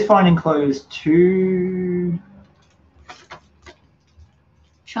 Please find enclosed 2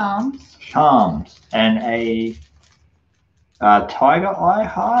 charms and a tiger eye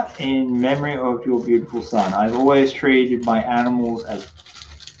heart in memory of your beautiful son. I've always treated my animals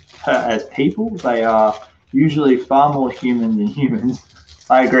as people. They are usually far more human than humans.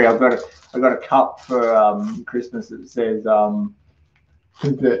 I agree. I got a cup for Christmas that says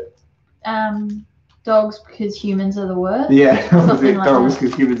Dogs because humans are the worst. Yeah, Something like dogs that.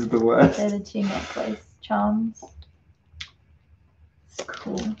 because humans are the worst. They're the 2 necklace charms. It's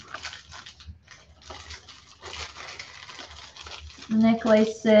cool. The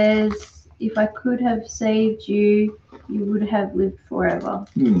necklace says, "If I could have saved you, you would have lived forever."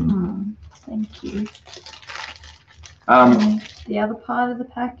 Thank you. The other part of the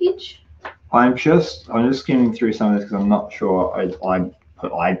package. I'm just skimming through some of this because I'm not sure.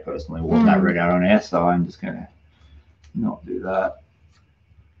 I personally want that read out on air, so I'm just gonna not do that.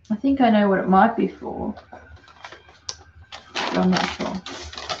 I think I know what it might be for, but I'm not sure.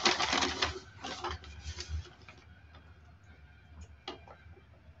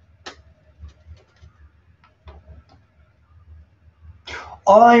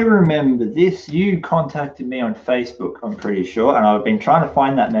 I remember this. You contacted me on Facebook, I'm pretty sure, and I've been trying to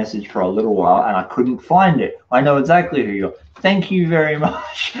find that message for a little while, and I couldn't find it. I know exactly who you are. Thank you very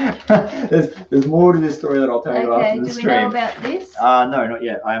much. there's more to this story that I'll tell you after the stream. Do we know about this? No, not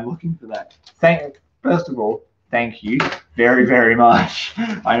yet. I am looking for that. First of all, thank you very, very much.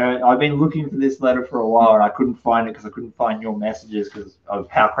 I know I've been looking for this letter for a while, and I couldn't find it because I couldn't find your messages because of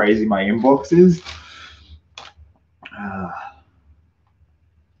how crazy my inbox is.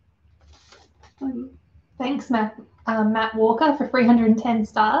 Thanks, Matt Walker, for 310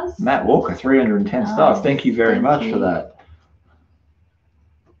 stars. Matt Walker, 310 stars. Thank you very much for that.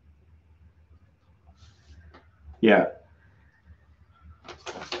 Yeah.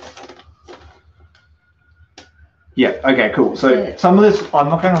 Yeah, okay, cool. So some of this, I'm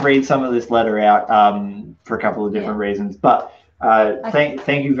not going to read some of this letter out for a couple of different reasons, but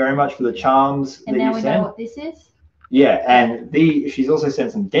thank you very much for the charms and that now you we sent. know what this is? Yeah, and she's also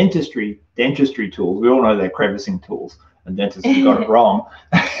sent some dentistry tools. We all know they're crevicing tools, and dentists have got it wrong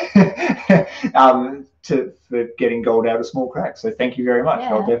for getting gold out of small cracks. So thank you very much.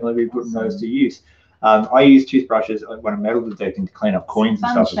 I'll definitely be putting those to use. I use toothbrushes when I'm metal detecting to clean up coins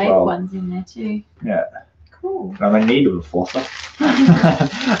and stuff as well. Fun shaped ones in there too. Yeah. Cool. I'm in need of a flosser.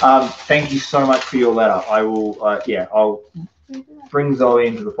 Thank you so much for your letter. I will, I'll bring Zoe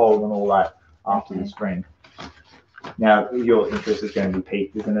into the fold and all that after the stream. Now, your interest is going to be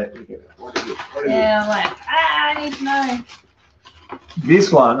piqued, isn't it? What is it? I'm like, I need to know.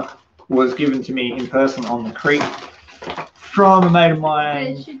 This one was given to me in person on the creek from a mate of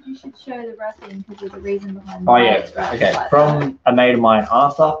mine. You should show the wrapping because there's a reason behind it. Okay, from a mate of mine,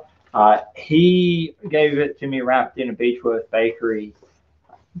 Arthur. He gave it to me wrapped in a Beechworth Bakery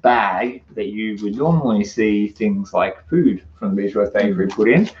bag that you would normally see things like food from the Beechworth Bakery put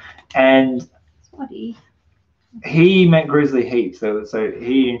in. And he met Grizzly heaps, so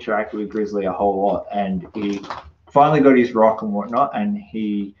he interacted with Grizzly a whole lot, and he finally got his rock and whatnot, and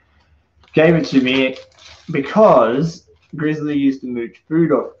he gave it to me because Grizzly used to mooch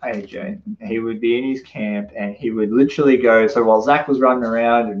food off AJ. He would be in his camp, and he would literally go, so while Zach was running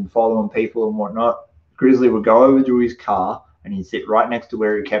around and following people and whatnot, Grizzly would go over to his car, and he'd sit right next to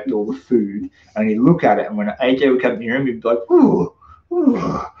where he kept all the food, and he'd look at it, and when AJ would come near him, he'd be like, ooh,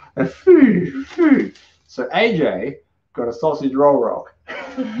 food. So AJ got a sausage roll rock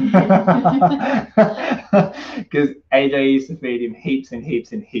because AJ used to feed him heaps and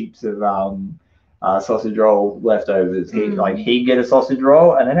heaps and heaps of sausage roll leftovers. He'd get a sausage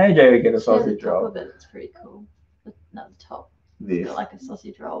roll, and then AJ would get a sausage roll. The top of it, it's pretty cool. Not the top. This. It's got like a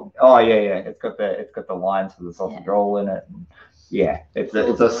sausage roll. Oh yeah. It's got the lines for the sausage roll in it. And yeah, it's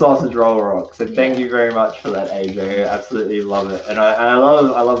a sausage roll rock. So thank you very much for that, AJ. I absolutely love it, and I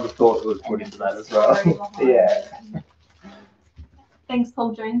love the thought that was put into that as well. Yeah. Thanks,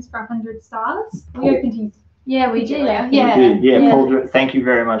 Paul Jones, for 100 stars. We opened his Yeah, we did. I think. Yeah. We did. Yeah, Yeah. Paul, thank you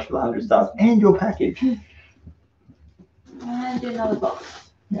very much for the 100 stars and your package. And do another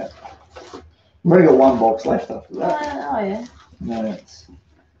box. We've only got one box left after that. Oh yeah. No,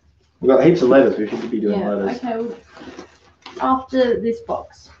 we've got heaps of letters. We should be doing Yeah. letters. Okay. After this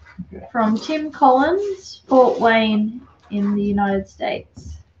box, Okay. from Tim Collins, Fort Wayne in the United States.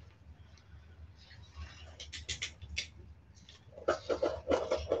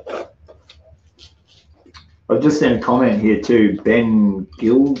 I've just seen a comment here too. Ben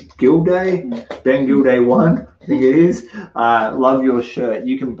Gilday, Ben Gilday 1, I think it is. Love your shirt.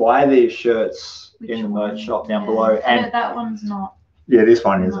 You can buy these shirts in the merch shop down below. And that one's not. yeah, this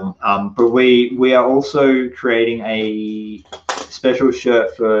one isn't. But we are also creating a special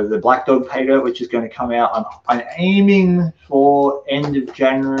shirt for the Black Dog pay dirt, which is going to come out. I'm aiming for end of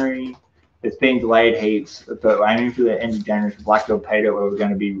January. It's been delayed heaps, but we're aiming for the end of January for Black Dog pay dirt, where we're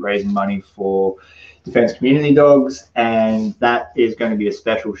going to be raising money for Defense Community Dogs, and that is going to be a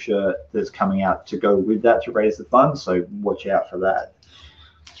special shirt that's coming out to go with that to raise the funds. So watch out for that.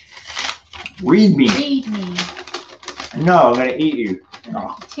 Read me. Read me. No, I'm going to eat you.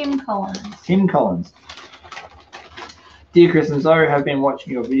 Oh. Tim Collins. Tim Collins. Dear Chris and Zoe, have been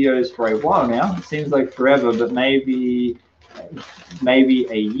watching your videos for a while now. It seems like forever, but maybe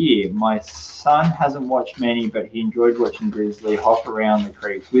a year. My son hasn't watched many, but he enjoyed watching Grizzly hop around the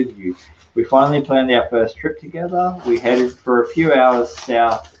creek with you. We finally planned our first trip together. We headed for a few hours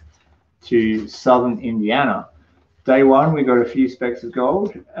south to southern Indiana. Day one, we got a few specks of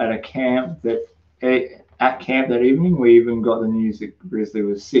gold at camp that evening. We even got the news that Grizzly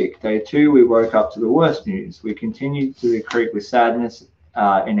was sick. Day two, we woke up to the worst news. We continued to the creek with sadness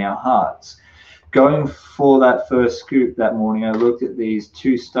in our hearts. Going for that first scoop that morning, I looked at these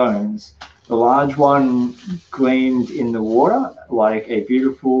two stones. The large one gleamed in the water like a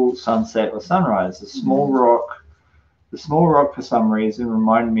beautiful sunset or sunrise. The small rock for some reason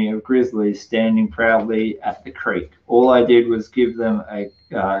reminded me of Grizzly standing proudly at the creek. All I did was give them a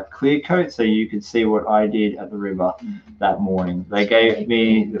clear coat so you could see what I did at the river that morning. They gave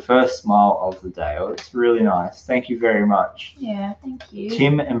me the first smile of the day. Oh, it's really nice. Thank you very much. Yeah, thank you.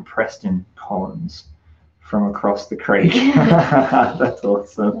 Tim and Preston Collins from across the creek. That's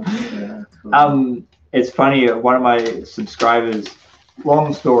awesome. That's really cool. It's funny, one of my subscribers,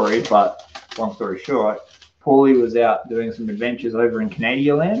 long story short, Paulie was out doing some adventures over in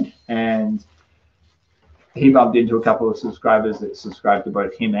Canadian land, and he bumped into a couple of subscribers that subscribed to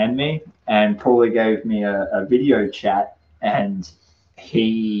both him and me, and Paulie gave me a video chat, and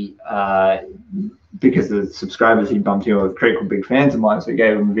he because the subscribers he bumped into with Creek were big fans of mine, so he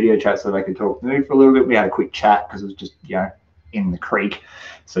gave them a video chat so they could talk to me for a little bit. We had a quick chat because it was just, in the creek,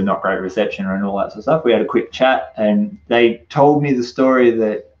 so not great reception and all that sort of stuff. We had a quick chat, and they told me the story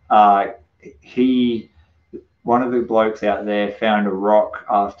that one of the blokes out there found a rock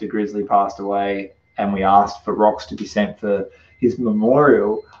after Grizzly passed away, and we asked for rocks to be sent for his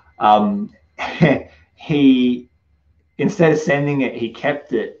memorial. He, instead of sending it, he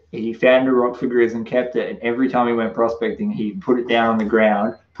kept it. He found a rock for Grizz and kept it, and every time he went prospecting, he put it down on the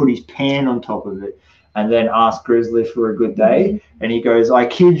ground, put his pan on top of it, and then asked Grizzly for a good day. And he goes, I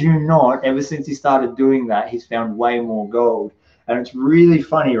kid you not, ever since he started doing that, he's found way more gold. And it's really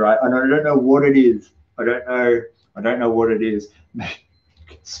funny, right? And I don't know what it is. I don't know what it is.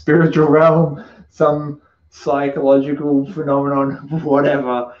 Spiritual realm, some psychological phenomenon,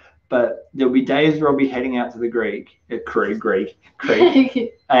 whatever. But there'll be days where I'll be heading out to the creek,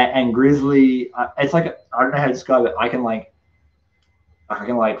 and Grizzly. It's like, I don't know how to describe it. I can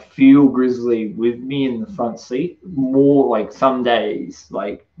feel Grizzly with me in the front seat more, like some days,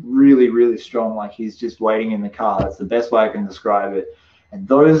 like really, really strong, like he's just waiting in the car. That's the best way I can describe it. And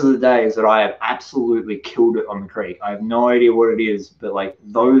those are the days that I have absolutely killed it on the creek. I have no idea what it is, but like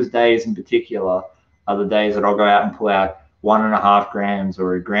those days in particular are the days that I'll go out and pull out 1.5 grams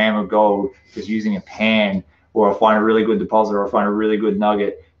or 1 gram of gold just using a pan, or I'll find a really good deposit, or I'll find a really good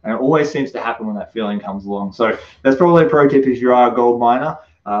nugget. And it always seems to happen when that feeling comes along. So that's probably a pro tip if you are a gold miner.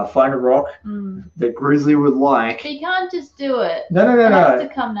 Find a rock that Grizzly would like. But you can't just do it. No. It has to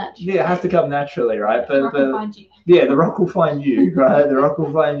come naturally. Yeah, it has to come naturally, right? The rock will find you. Yeah, the rock will find you, right? The rock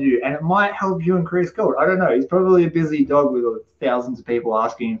will find you. And it might help you increase gold. I don't know. He's probably a busy dog with thousands of people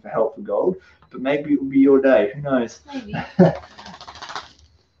asking him for help for gold. But maybe it will be your day. Who knows? Maybe.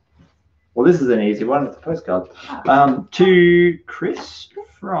 Well, this is an easy one. It's a postcard. To Chris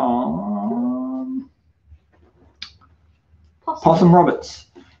from Possum Roberts.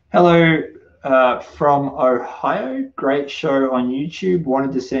 Hello from Ohio. Great show on YouTube.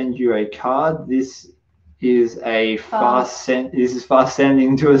 Wanted to send you a card. This is a this is fast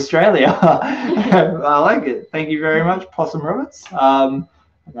sending to Australia. I like it. Thank you very much, Possum Roberts. And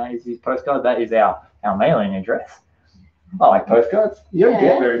that is his postcard. That is our mailing address. I like postcards. You don't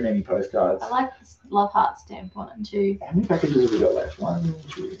get very many postcards. I like this love heart stamp on it too. How many packages have we got left? 1,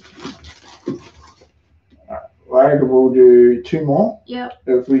 2. Alright, we'll do 2 more. Yep.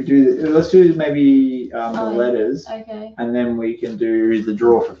 If we do, let's do maybe the letters. Okay. And then we can do the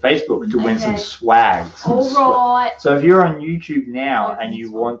draw for Facebook to win some swag. All right. So if you're on YouTube now and you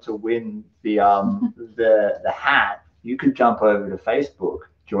want to win the the hat, you could jump over to Facebook,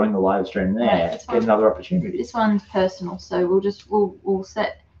 join the live stream there, get another opportunity. This one's personal, so we'll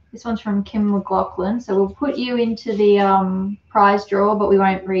set. This one's from Kim McLaughlin, so we'll put you into the prize draw, but we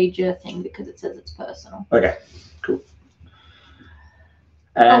won't read your thing because it says it's personal. Okay, cool.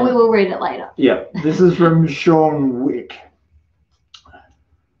 But we will read it later. Yeah, this is from Sean Wick.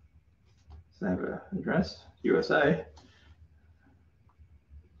 Does that have an address? USA.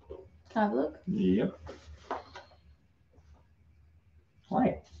 Can I have a look? Yep.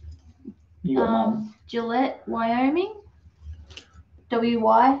 Wait. You got one. Gillette, Wyoming.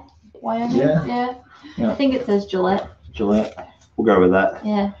 WY, Wyoming. Yeah. I think it says Gillette. Gillette. We'll go with that.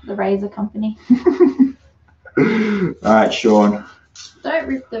 Yeah, the razor company. All right, Sean. Don't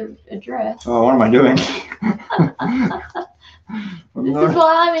rip the address. Oh, what am I doing? This is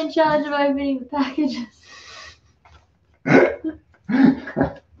why I'm in charge of opening the packages.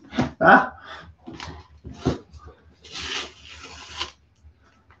 Ah.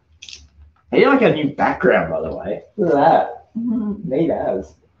 Hey, you like a new background, by the way. Look at that. Neat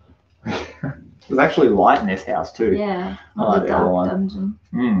as. There's actually light in this house too. Yeah. I like the other one.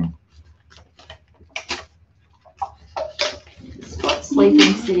 Dungeon. Spot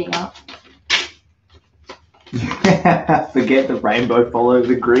sleeping sitting up. Forget the rainbow follows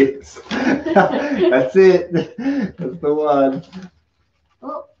the grids. That's it. That's the one.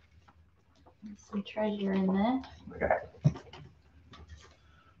 Oh, there's some treasure in there. Okay.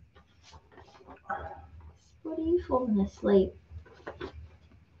 What are you falling asleep?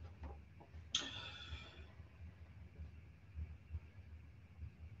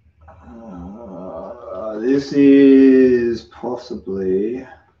 This is possibly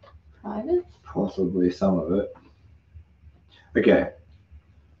Private? Possibly some of it. Okay.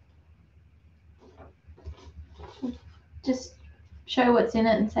 Just show what's in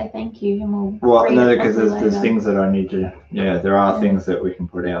it and say thank you, and we'll. Well, no, because properly there's later. things that I need to. Yeah, there are things that we can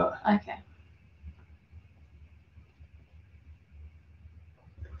put out. Okay.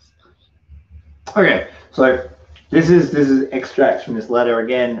 Okay, so this is extracts from this letter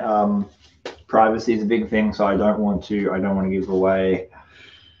again. Privacy is a big thing, so I don't want to give away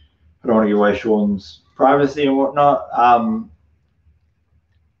Sean's privacy and whatnot.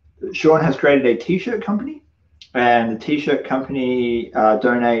 Sean has created a t-shirt company, and the t-shirt company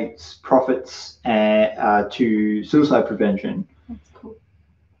donates profits to suicide prevention. That's cool.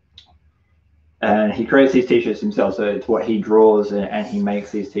 And he creates these t-shirts himself, so it's what he draws and he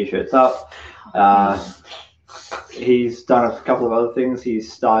makes these t-shirts up. He's done a couple of other things.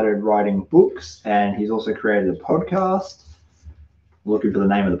 He's started writing books, and he's also created a podcast. Looking for the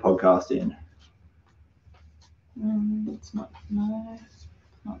name of the podcast in. It's not, no,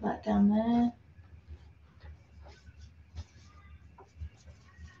 not that down there.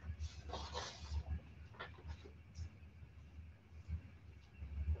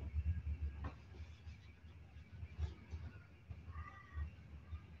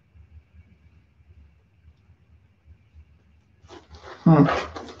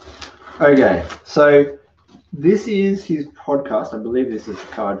 Okay, so this is his podcast. I believe this is the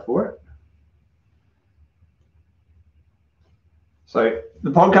card for it. So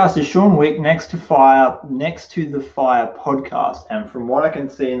the podcast is Sean Wick Next to the Fire podcast, and from what I can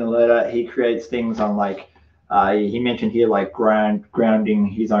see in the letter, he creates things on like he mentioned here like grounding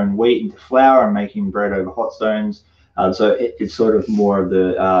his own wheat into flour and making bread over hot stones. So it's sort of more of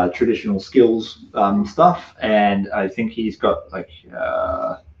the traditional skills stuff, and I think he's got like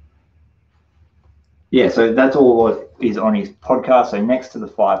yeah, so that's all what is on his podcast. So Next to the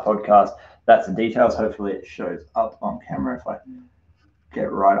Fire podcast, that's the details. Hopefully it shows up on camera if I get it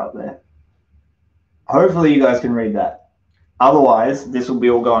right up there. Hopefully you guys can read that. Otherwise, this will be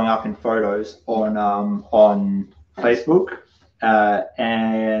all going up in photos on Facebook,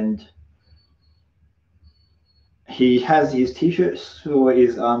 and he has his t-shirt store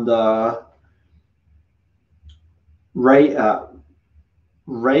is under Razor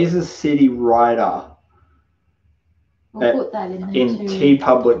City Rider. We'll put that in there in too.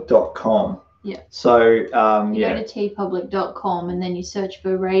 tpublic.com. Yeah. So You yeah. go to tpublic.com and then you search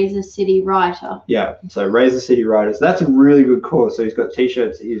for Razor City Writer. Yeah. So Razor City Writers. That's a really good cause. So he's got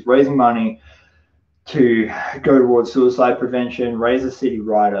t-shirts. He's raising money to go towards suicide prevention. Razor City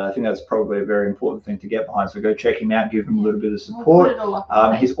Writer. I think that's probably a very important thing to get behind. So go check him out. Give him a little bit of support. We'll put it all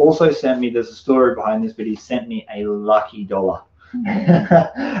up He's also sent me. There's a story behind this, but he sent me a lucky dollar.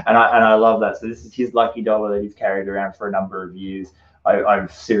 and I love that. So this is his lucky dollar that he's carried around for a number of years. I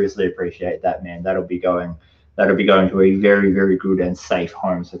seriously appreciate that, man. That'll be going to a very, very good and safe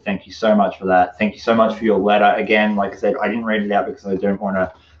home. So thank you so much for that. Thank you so much for your letter. Again, like I said, I didn't read it out because I don't want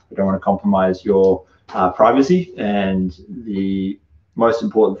to compromise your privacy. And the most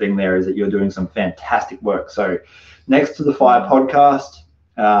important thing there is that you're doing some fantastic work. So next to the Fire podcast,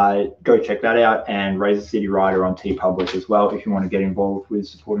 go check that out, and Razor City Writer on TeePublic as well if you want to get involved with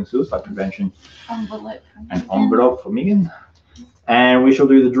supporting suicide prevention. Envelope for Megan. And we shall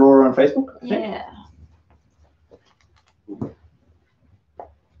do the draw on Facebook, I think. Yeah.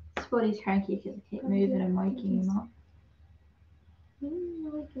 Spotty's cranky because I keep moving and waking him up.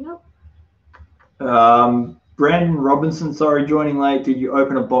 Brandon Robinson, sorry, joining late. Did you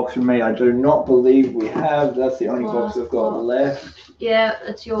open a box for me? I do not believe we have. That's the only box we've got left. Yeah,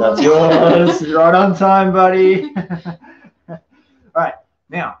 that's yours. That's yours. Right on time, buddy. All right,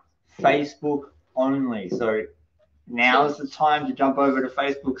 now, Facebook only. So now is the time to jump over to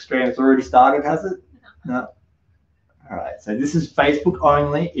Facebook stream. It's already started, has it? No. All right, so this is Facebook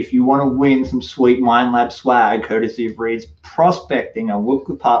only. If you want to win some sweet MindLab swag, courtesy of Reed's prospecting, and look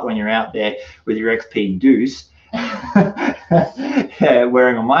the part when you're out there with your XP Deuce, wearing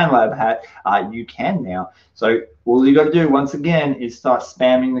a MindLab hat, you can now. So all you got to do, once again, is start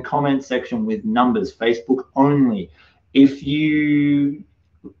spamming the comment section with numbers, Facebook only. If your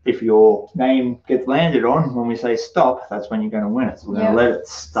name gets landed on when we say stop, that's when you're going to win it. So we're going to let it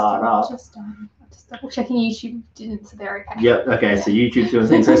start up. Just double checking YouTube didn't, so they're okay. Yep. Okay. So YouTube's doing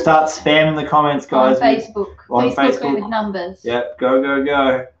things. So start spamming the comments, guys. On Facebook. On Facebook with numbers. Yep.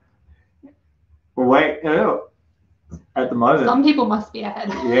 Go. Well, wait. Oh. At the moment. Some people must be ahead.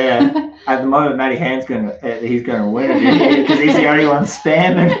 Yeah. At the moment, Matty Hand's he's gonna win it because he's the only one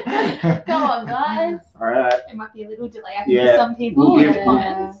spamming. Come on, guys. All right. It might be a little delay for some people.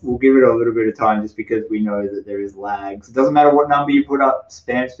 We'll give it a little bit of time just because we know that there is lags. It doesn't matter what number you put up.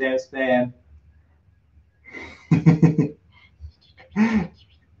 Spam.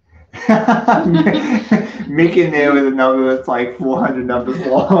 Mick in there with a number that's like 400 numbers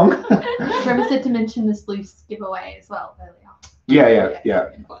long. Remember said to mention this loose giveaway as well earlier. Yeah,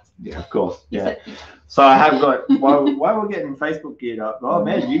 of course. Yeah. So I have got while we're getting Facebook geared up. Oh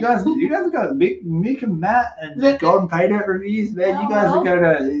man, you guys have got Mick and Matt and Golden Payday reviews. Man, you guys are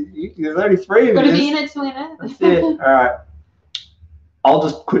gonna. There's only 3 of you. Got to be in it to win it. That's it. All right. I'll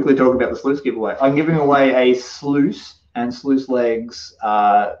just quickly talk about the sluice giveaway. I'm giving away a sluice and sluice legs,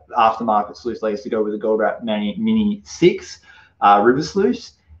 aftermarket sluice legs to go with the Gold Wrap Mini 6 river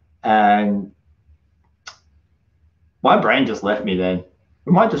sluice. And my brain just left me then.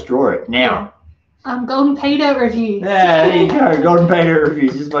 We might just draw it now. Golden Payday reviews. Yeah, there you go. Golden Payday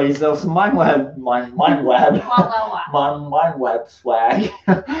reviews. Just buy yourself some MindLab swag.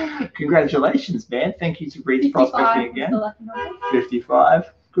 Congratulations, man. Thank you to Reed's Prospecting again.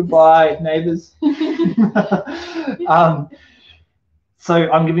 55. Goodbye, neighbors.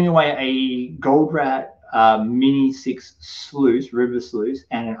 So I'm giving away a Gold Rat Mini 6 sluice, river sluice,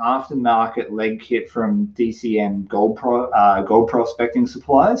 and an aftermarket leg kit from DCM Gold Prospecting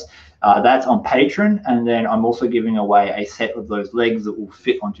Supplies. That's on Patreon, and then I'm also giving away a set of those legs that will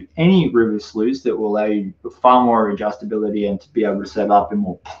fit onto any river sluice that will allow you far more adjustability and to be able to set up in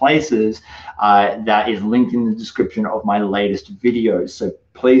more places. That is linked in the description of my latest videos. So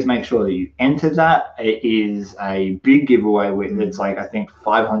please make sure that you enter that. It is a big giveaway. It's like, I think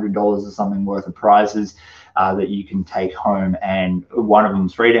 $500 or something worth of prizes that you can take home, and one of them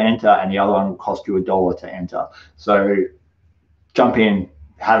is free to enter and the other one will cost you $1 to enter. So jump in,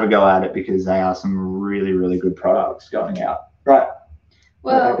 have a go at it, because they are some really, really good products going out. Right.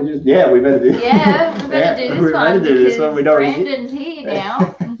 Well, we better do. Yeah, we better do this one. We don't. Brandon's here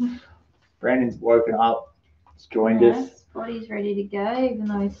now. Brandon's woken up. He's joined us. Body's ready to go, even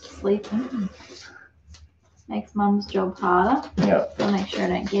though he's sleeping. Makes Mum's job harder. Yeah. I'll make sure I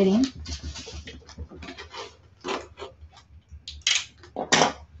don't get him.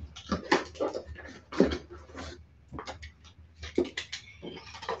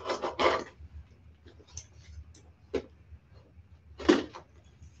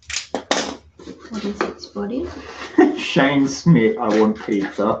 What is it, Spotty? Shane Smith, I want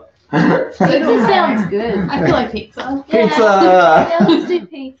pizza. Pizza sounds good. I feel like pizza. Pizza. Yeah, let's do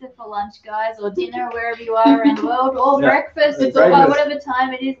pizza for lunch, guys, or dinner wherever you are around the world, or Yeah. breakfast, It's or breakfast. whatever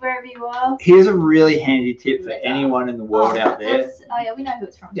time it is wherever you are. Here's a really handy tip for anyone in the world out there. Oh yeah, we know who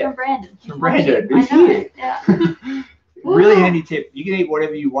it's from. It's Yeah. from Brandon. It's from Brandon. I It's know. here. Yeah. Really Ooh. handy tip. You can eat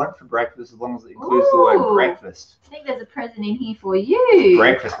whatever you want for breakfast as long as it includes the word Ooh. breakfast. I think there's a present in here for you.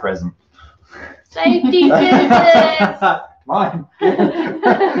 Breakfast present. Safety scissors. Mine. You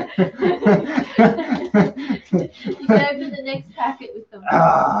can open the next packet with them.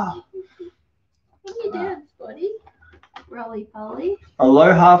 Ah. What are you doing, Spotty? Rolly poly.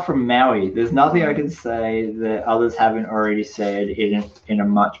 Aloha from Maui. There's nothing I can say that others haven't already said in a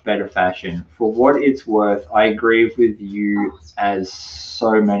much better fashion. For what it's worth, I agree with you as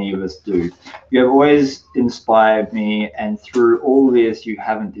so many of us do. You have always inspired me, and through all this, you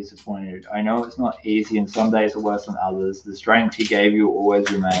haven't disappointed. I know it's not easy, and some days are worse than others. The strength he gave you will always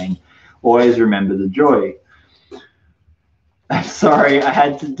remain. Always remember the joy. I'm sorry, I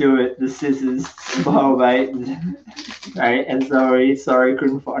had to do it. The scissors. Smile, mate. Right, and sorry,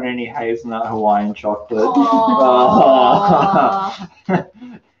 couldn't find any hazelnut Hawaiian chocolate. Aww.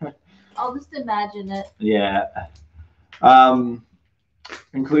 I'll just imagine it. Yeah.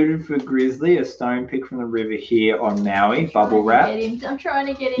 Included for Grizzly, a stone pick from the river here on Maui, bubble wrap. I'm trying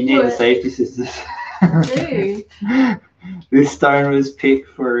to get You into need the it. safety scissors. Dude. This stone was picked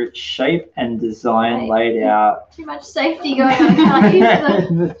for its shape and design, Right. laid out Too much safety going on. Can't use them.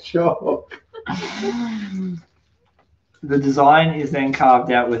 in the chalk. The design is then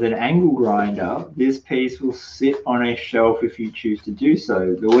carved out with an angle grinder. This piece will sit on a shelf if you choose to do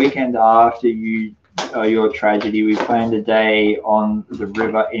so. The weekend after your tragedy, we planned a day on the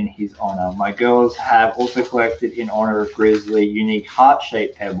river in his honor. My girls have also collected, in honor of Grizzly, unique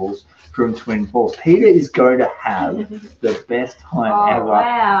heart-shaped pebbles from Twin Falls. Peter is going to have the best time Oh, ever.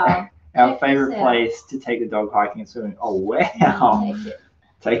 wow. Our Check favorite this out. place to take the dog hiking and swimming. Oh, wow.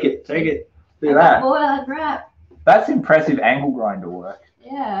 Take it. Take it. Look at that. Boy, I'd wrap. That's impressive angle grinder work.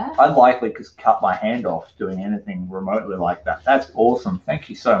 Yeah. I'd likely just cut my hand off doing anything remotely like that. That's awesome. Thank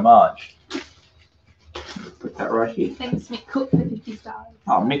you so much. Put that right here. Thanks, Mick Cook, for 50 stars.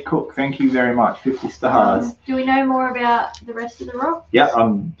 Oh, Mick Cook, thank you very much. 50 stars. Do we know more about the rest of the rock? Yeah,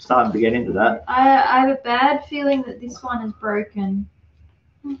 I'm starting to get into that. I have a bad feeling that this one is broken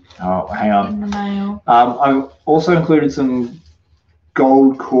Oh, hang on. in the mail. I've also included some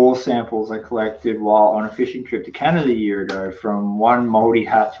gold core samples I collected while on a fishing trip to Canada a year ago. From one moldy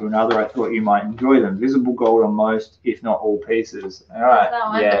hat to another, I thought you might enjoy them. Visible gold on most, if not all pieces. All right. That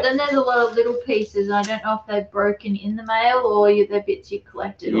one. Yeah. But then there's a lot of little pieces. I don't know if they're broken in the mail or they're bits you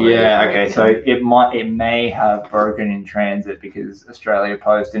collected. Or Yeah, okay, so it may have broken in transit because Australia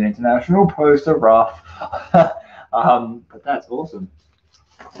Post and International Post are rough. But that's awesome.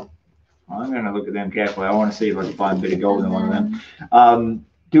 I'm going to look at them carefully. I want to see if I can find a bit of gold in one of them.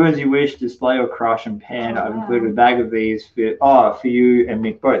 Do as you wish, display or crush and pan. Oh, I've wow. included a bag of these for you and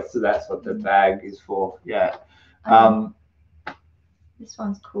Mick both. So that's what the bag is for. Yeah. This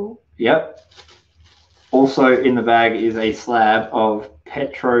one's cool. Yep. Also in the bag is a slab of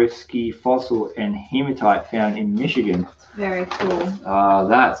Petroski fossil and hematite found in Michigan. Very cool.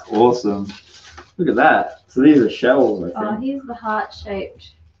 That's awesome. Look at that. So these are shells, I Oh, think. here's the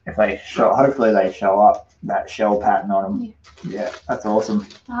heart-shaped. If they show, hopefully they show up that shell pattern on them. Yeah, that's awesome.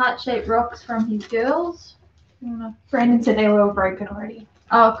 The heart-shaped rocks from his girls. Brandon said they were all broken already.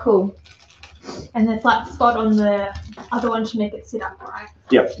 Oh, cool. And the flat spot on the other one to make it sit upright.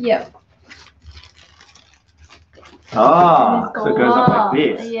 Yep. Ah, so it goes up like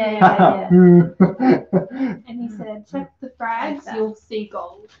this. Yeah. And he said, check the frags, you'll see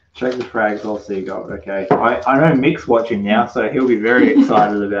gold. Check the frags, I'll see gold. Okay. I know Mick's watching now, so he'll be very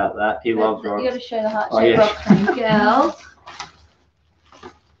excited about that. He loves You got rocks. to show the heart-shaped Oh, yeah. rocks from his girls.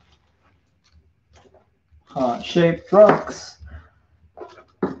 Heart-shaped rocks.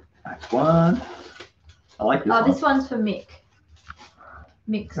 That's one. I like this Oh, one. this one's for Mick.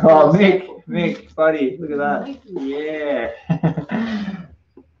 Mick's Oh, girl Mick, sample. Mick, buddy, look at that. Yeah.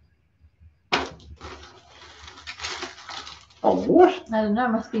 Oh, what? I don't know,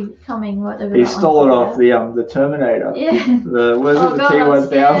 must be coming, whatever. He that stole it one's off the Terminator. Yeah. The was Oh, it the God,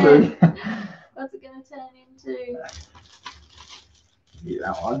 T1000? What's it going to turn into? Yeah,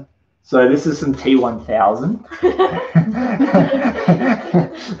 that one. So this is some T1000.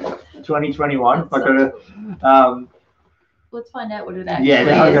 2021. I got to. Let's find out what it actually Yeah,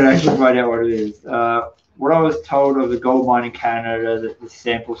 now I can is. actually find out what it is. What I was told of the gold mine in Canada that the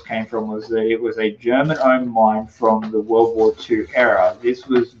samples came from was that it was a German-owned mine from the World War II era. This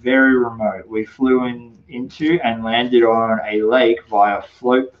was very remote. We flew in into and landed on a lake via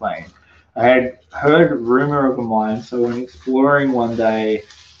float plane. I had heard rumor of a mine, so when exploring one day,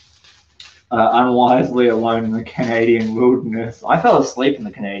 unwisely alone in the Canadian wilderness. I fell asleep in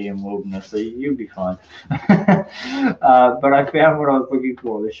the Canadian wilderness, so you'd be fine. But I found what I was looking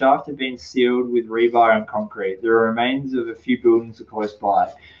for. The shaft had been sealed with rebar and concrete. The remains of a few buildings are close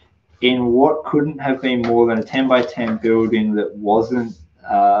by. In what couldn't have been more than a 10 by 10 building that wasn't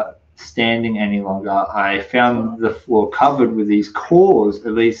standing any longer, I found the floor covered with these cores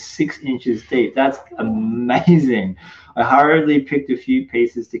at least 6 inches deep. That's amazing. I hurriedly picked a few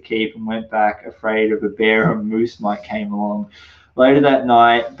pieces to keep and went back, afraid of a bear or moose might came along. Later that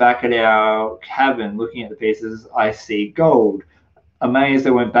night, back at our cabin, looking at the pieces, I see gold. Amazed, I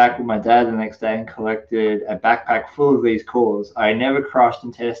went back with my dad the next day and collected a backpack full of these cores. I never crushed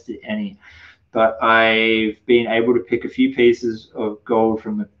and tested any, but I've been able to pick a few pieces of gold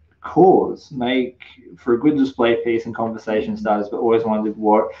from the cores, make for a good display piece and conversation starters, but always wondered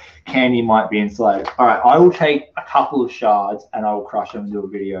what candy might be inside. All right, I will take a couple of shards and I will crush them and do a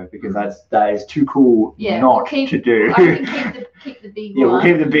video because that is too cool not to do. I can keep the big one. Yeah, we'll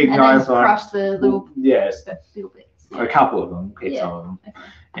keep the big and nice then one. Crush the little yes, little bits. a couple of them. Keep some of them. Okay.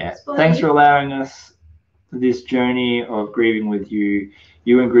 Yeah. Thanks for allowing us this journey of grieving with you.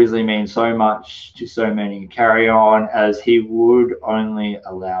 You and Grizzly mean so much to so many. Carry on as he would only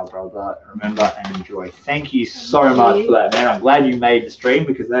allow, brother. Remember and enjoy. Thank you so much for that, man. I'm glad you made the stream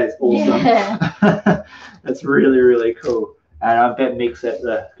because that is awesome. Yeah. That's really, really cool. And I bet Mick's at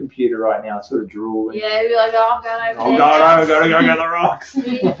the computer right now, sort of drooling. Yeah, be like, oh, I'm going over Oh, there. God, I've got to go get the rocks.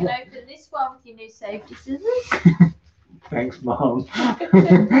 You can open this one with your new safety scissors. Thanks, Mom.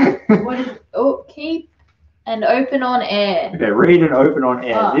 What is it? Oh, keep and open on air. Okay, read and open on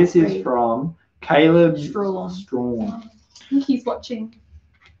air. Oh, this is read. from Caleb Strawn. Strawn. I think he's watching.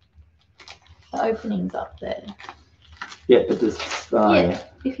 The opening's up there. Yeah, but this. Yeah.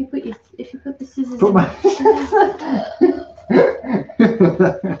 If you put the scissors. Put in my.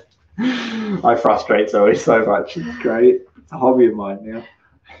 I frustrate Zoe so much. It's great. It's a hobby of mine now.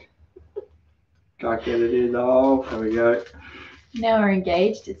 Can't get it in. Oh, there we go. Now we're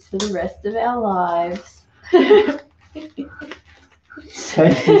engaged. It's for the rest of our lives.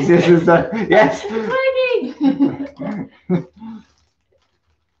 Safety scissors. Yes. It's working.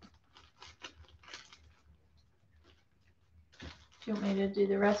 Do you want me to do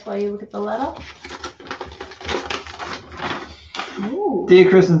the rest while you look at the letter? Ooh. Dear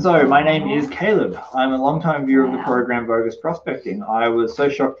Chris and Zoe, my name is Caleb. I'm a long-time viewer of the program Vo-Gus Prospecting. I was so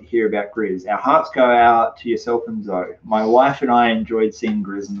shocked to hear about Grizz. Our hearts go out to yourself and Zoe. My wife and I enjoyed seeing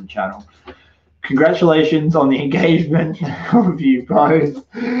Grizz on the channel. Congratulations on the engagement of you both.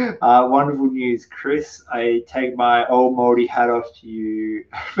 Wonderful news. Chris, I take my old moldy hat off to you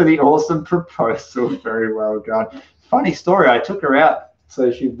for the awesome proposal. Very well done. Funny story, I took her out so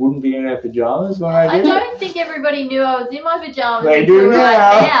she wouldn't be in her pajamas when I did it. I don't think everybody knew I was in my pajamas. They do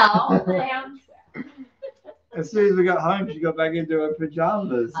now. As soon as we got home, she got back into her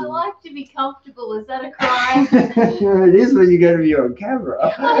pajamas. I like to be comfortable. Is that a crime? It is when you go to be on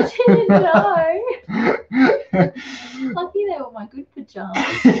camera. I didn't know. Lucky they were my good pajamas.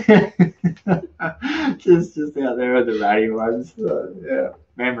 just out there with the ratty ones. Yeah,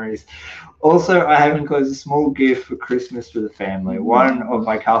 memories. Also, I have enclosed a small gift for Christmas for the family. One of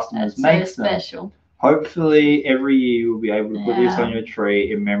my customers That's makes so them. special. Hopefully, every year you'll be able to put this on your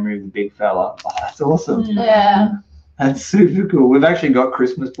tree in memory of the big fella. Oh, that's awesome. Yeah. That's super cool. We've actually got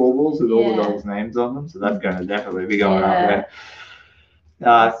Christmas baubles with all the dogs' names on them, so that's going to definitely be going up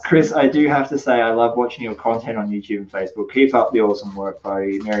there. Chris, I do have to say I love watching your content on YouTube and Facebook. Keep up the awesome work,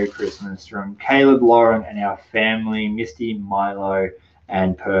 buddy. Merry Christmas from Caleb, Lauren, and our family, Misty, Milo,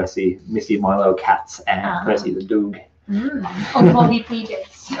 and Percy. Misty, Milo, cats, and Percy the dog. Old moldy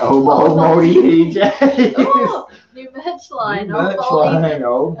PJs. Old moldy PJ. Oh, new merch line. New merch line,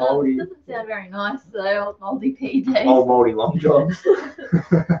 old moldy. Doesn't sound very nice though. Old moldy PJs. Old moldy long johns. My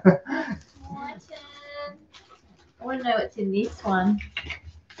turn. I want to know what's in this one.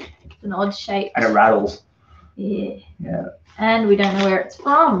 It's an odd shape. And it rattles. Yeah. Yeah. And we don't know where it's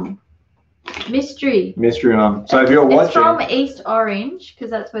from. Mystery. Mystery Mum. So if you're watching. It's from East Orange because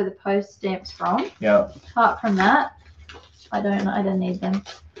that's where the post stamp's from. Yeah. Apart from that, I don't need them.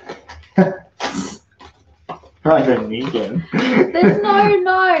 I don't need them. There's no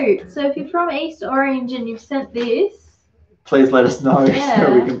note. So if you're from East Orange and you've sent this, please let us know so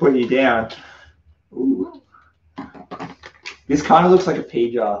Yeah. we can put you down. Ooh. This kind of looks like a pea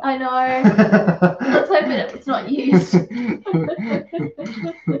jar. I know. Let's hope it's not used.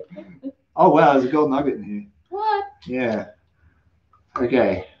 Oh wow, there's a gold nugget in here. What? Yeah.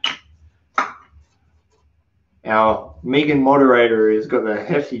 Okay. our Megan moderator has got the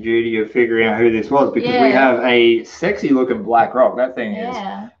hefty duty of figuring out who this was, because we have a sexy looking black rock. That thing is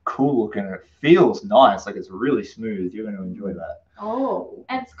cool looking. It feels nice, like it's really smooth. You're going to enjoy that. Oh,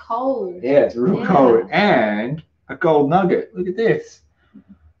 and it's cold. Yeah, it's real cold. And a gold nugget. Look at this.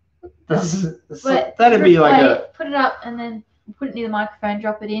 That'd be like a... Put it up and then put it near the microphone,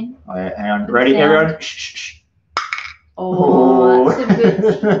 drop it in. Oh, yeah, hang on. Ready, everyone? Shh, shh, shh. Oh, that's a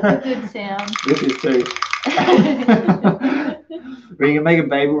good sound. This is too. We can make a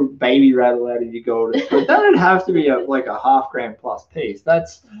baby rattle out of your gold. But that would have to be like a half-gram plus piece.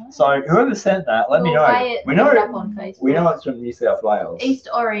 That's so. Whoever sent that, let me know. We know it's from New South Wales. East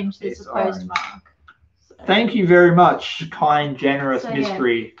Orange is the postmark. So. Thank you very much, kind, generous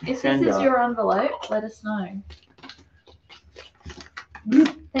mystery sender. If this is your envelope, let us know.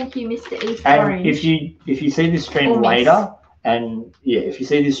 Thank you, Mr. East Orange. And if you see this stream later, and if you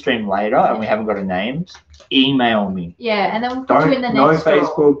see this stream later and we haven't got a name, email me. Yeah, and then we'll put you in the next No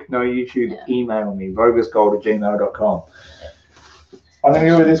Facebook, no YouTube. Yeah. Email me, vogusgold@gmail.com. I'm gonna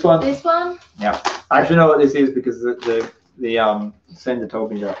go with this one. This one? Yeah. I actually know what this is because the sender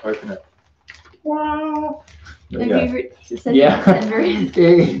told me to open it. Wow.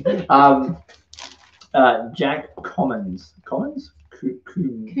 Jack Commons.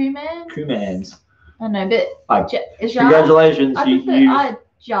 Coomans. I know, but congratulations. I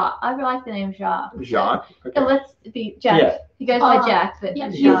like the name Jacques. Jacques. Okay. So let's be Jack. Yeah. He goes by Jack, but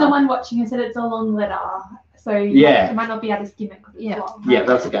he's the one watching who said it's a long letter, so it might not be able to skim it. Yeah,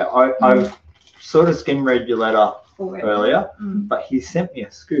 that's okay. I've sort of skim read your letter earlier, but he sent me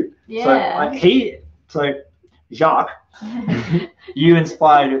a scoop. Yeah. So Jacques, you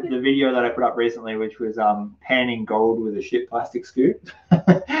inspired the video that I put up recently, which was panning gold with a shit plastic scoop.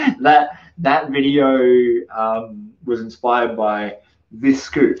 that video was inspired by this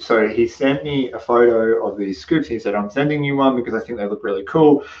scoop. So he sent me a photo of these scoops. He said, I'm sending you one because I think they look really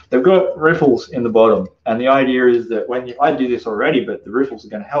cool. They've got riffles in the bottom. And the idea is that I do this already, but the riffles are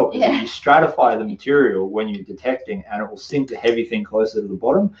going to help. Yeah. You stratify the material when you're detecting, and it will sink the heavy thing closer to the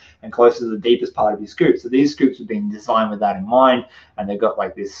bottom and closer to the deepest part of your scoop. So these scoops have been designed with that in mind, and they've got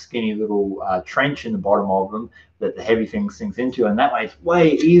like this skinny little trench in the bottom of them that the heavy thing sinks into. And that way it's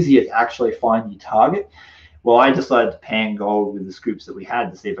way easier to actually find your target. Well, I decided to pan gold with the scoops that we had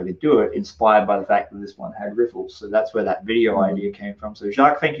to see if I could do it, inspired by the fact that this one had riffles. So that's where that video idea came from. So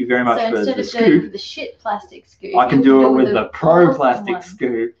Jacques, thank you very much for the scoop. So instead of doing the shit plastic scoop, I can do it with the pro plastic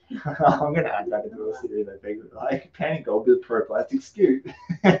scoop. I'm going to add that into a series, I think. Like panning gold with a pro plastic scoop.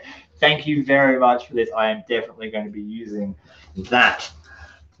 Thank you very much for this. I am definitely going to be using that.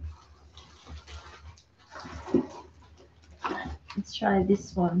 Let's try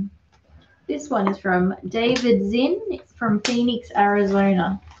this one. This one is from David Zinn. It's from Phoenix,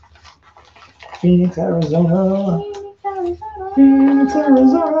 Arizona. Phoenix, Arizona. Phoenix,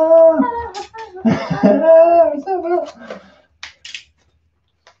 Arizona.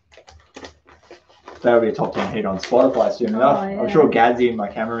 That'll be a top 10 hit on Spotify soon enough. Yeah. I'm sure Gadsy and my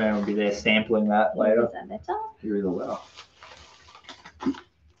cameraman will be there sampling that later. Is that better? Here is a letter.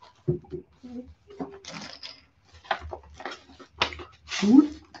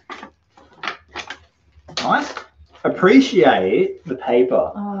 Nice. Appreciate the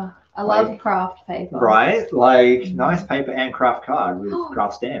paper. Oh, I love craft paper. Right? Like nice paper and craft card with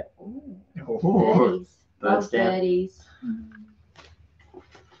craft stamp. Ooh. 30s. Love stamp. 30s.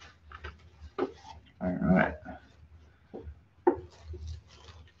 All right.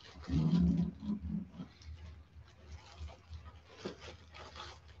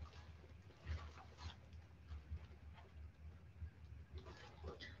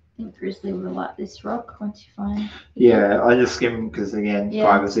 I think Grizzly will like this rock once you find. Yeah, I just skim because again,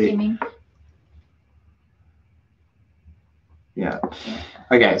 privacy. Skimming. Yeah.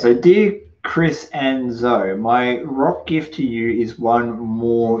 Okay, so dear Chris and Zoe, my rock gift to you is one of the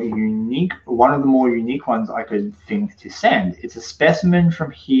more unique ones I could think to send. It's a specimen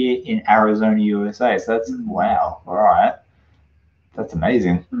from here in Arizona, USA. So that's wow. All right, that's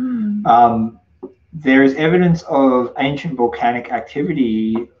amazing. There is evidence of ancient volcanic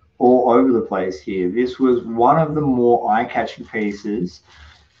activity all over the place here. This was one of the more eye-catching pieces.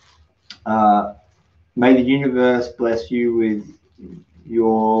 May the universe bless you with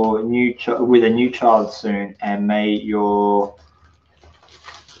your new with a new child soon, and may your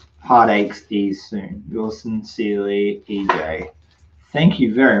heartaches ease soon. Yours sincerely, EJ. Thank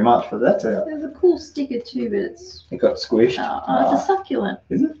you very much for that. There's a cool sticker too, but it got squished. Oh, it's a succulent.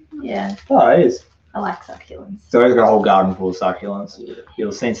 Is it? Yeah. Oh, it is. I like succulents. So I've got a whole garden full of succulents. Yeah.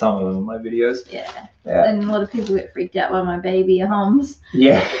 You'll see some of them in my videos. Yeah. And a lot of people get freaked out when my baby hums.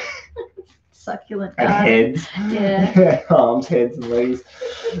 Yeah. succulent And garden. heads. Yeah. Arms, heads, and legs.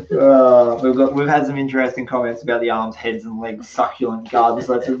 We've had some interesting comments about the arms, heads, and legs succulent garden.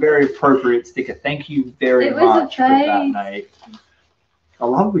 So that's a very appropriate sticker. Thank you very much for that, mate. A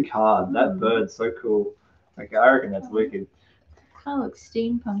lovely card. That bird's so cool. Okay, I reckon that's wicked. Kind of looks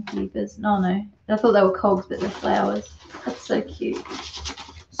steampunky, but no. I thought they were cogs, but they're flowers. That's so cute.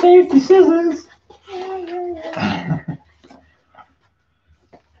 Safety scissors.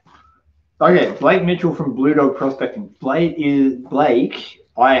 Okay, Blake Mitchell from Blue Dog Prospecting. Blake.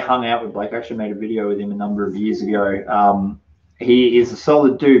 I hung out with Blake. I actually made a video with him a number of years ago. He is a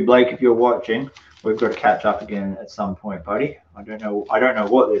solid dude. Blake, if you're watching, we've got to catch up again at some point, buddy. I don't know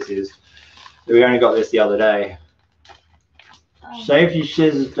what this is. We only got this the other day. Safety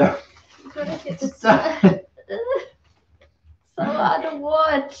scissors. So hard to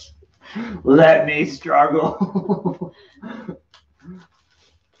watch. Let me struggle.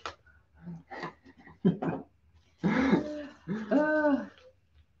 Make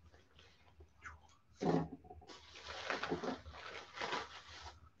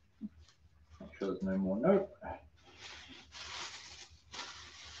sure there's no more note.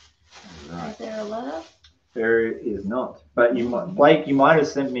 Right. Is there a letter? There is not. But Blake, you might have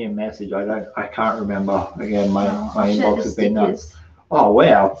sent me a message. I can't remember. Again, my inbox has been nuts. Oh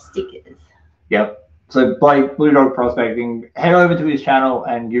wow. Stickers. Yep. So Blake, Blue Dog Prospecting, head over to his channel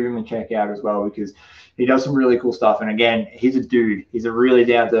and give him a check out as well, because he does some really cool stuff. And again, he's a dude. He's a really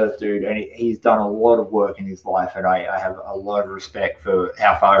down-to-earth dude, and he's done a lot of work in his life. And I have a lot of respect for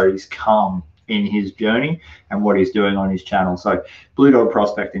how far he's come in his journey and what he's doing on his channel. So Blue Dog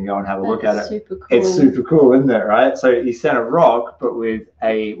Prospecting, go and have a look at it. Super cool. It's super cool, isn't it? Right? So he sent a rock, but with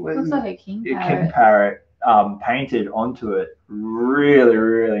a looks like a king king parrot painted onto it. Really,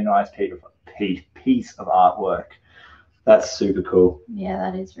 really nice piece of artwork. That's super cool. Yeah,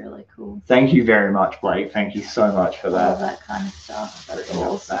 that is really cool. Thank you very much, Blake. Thank you so much for that. All that kind of stuff. That's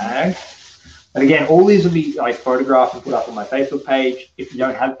awesome. Bag. And again, all these will be like photographed and put up on my Facebook page. If you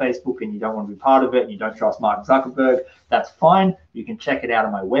don't have Facebook and you don't want to be part of it and you don't trust Mark Zuckerberg, that's fine. You can check it out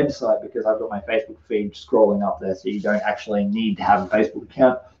on my website, because I've got my Facebook feed scrolling up there, so you don't actually need to have a Facebook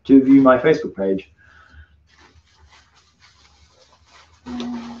account to view my Facebook page.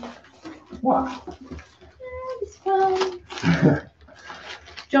 Wow. It's fun.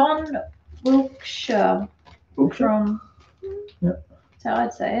 John Wilkshire from, Yep. that's how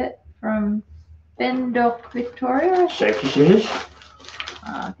I'd say it, from Bendock, Victoria. Safety scissors.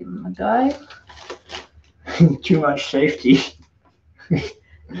 I'll give him a go. Too much safety.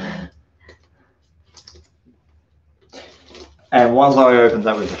 And once I open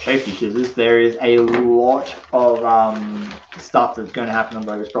that with the safety scissors, there is a lot of stuff that's going to happen on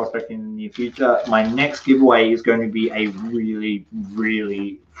Vo-Gus Prospecting in the near future. My next giveaway is going to be a really,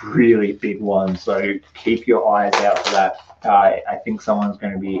 really, really big one. So keep your eyes out for that. I think someone's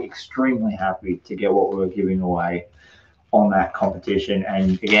going to be extremely happy to get what we're giving away on that competition.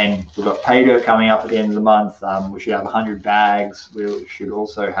 And again, we've got pay dirt coming up at the end of the month. We should have 100 bags. We should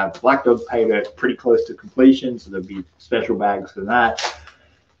also have black dog pay dirt pretty close to completion, so there'll be special bags for that.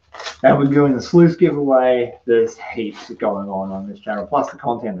 And we're doing the sleuth giveaway. There's heaps going on this channel, plus the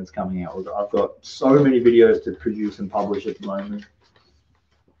content that's coming out. I've got so many videos to produce and publish at the moment.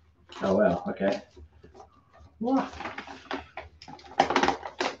 Oh wow, okay. What?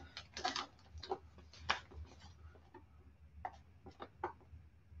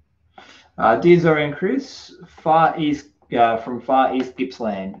 Dear Zoe and Chris, Far East from Far East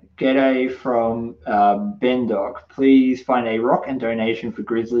Gippsland. G'day from Bendock. Please find a rock and donation for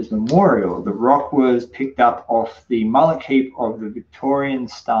Grizzly's memorial. The rock was picked up off the mullock heap of the Victorian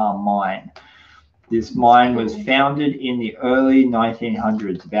Star mine. This mine was founded in the early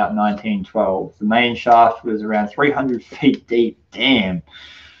 1900s, about 1912. The main shaft was around 300 feet deep. Damn.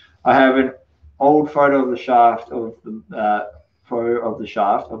 I have an old photo of the shaft of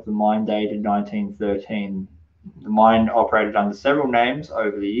the mine dated 1913. The mine operated under several names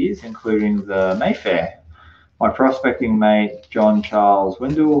over the years, including the Mayfair. My prospecting mate, John Charles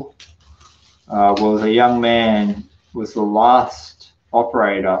Windle, was a young man, was the last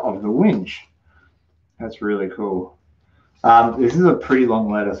operator of the winch. That's really cool. This is a pretty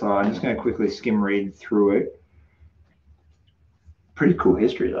long letter, so I'm just going to quickly skim read through it. Pretty cool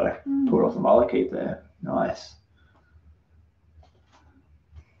history, though. Pulled off the mullock heap there. Nice.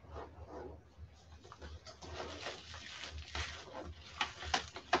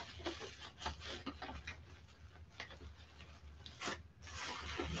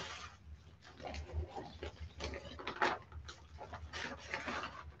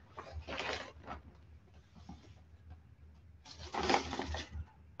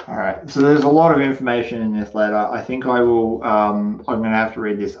 All right, so there's a lot of information in this letter. I think I will, I'm going to have to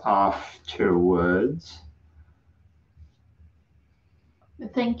read this afterwards.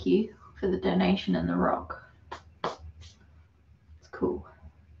 But thank you for the donation and the rock. It's cool.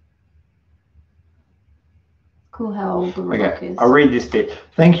 Cool how old the rock is. I'll read this bit.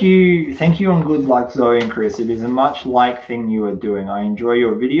 Thank you on good luck, Zoe and Chris. It is a much like thing you are doing. I enjoy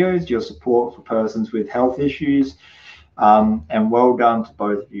your videos, your support for persons with health issues, and well done to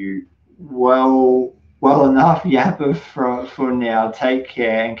both of you. Well enough yapper for now. Take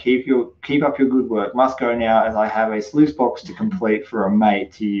care and keep up your good work. Must go now as I have a sluice box to complete for a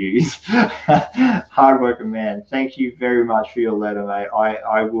mate to use. Hard worker man. Thank you very much for your letter, mate.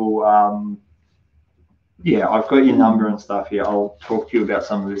 I will yeah, I've got your number and stuff here. I'll talk to you about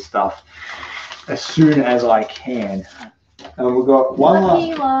some of this stuff as soon as I can. And we've got one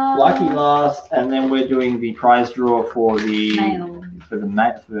lucky last, and then we're doing the prize draw for the for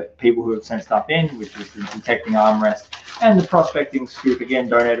the people who have sent stuff in, which is the detecting armrest and the prospecting scoop, again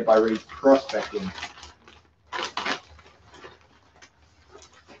donated by Reedy Prospecting.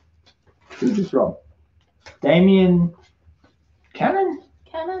 Who's this from? Damien Cannon?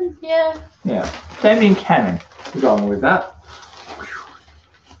 Cannon, yeah. Yeah, Damien Cannon. We're going with that.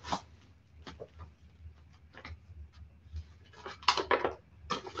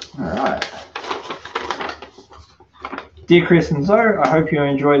 All right. Dear Chris and Zoe, I hope you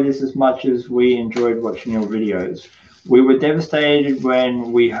enjoyed this as much as we enjoyed watching your videos. We were devastated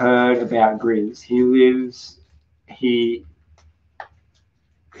when we heard about Grizz.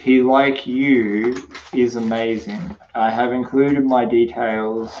 He like you is amazing. I have included my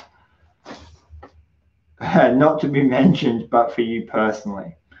details, not to be mentioned, but for you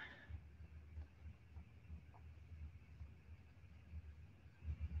personally.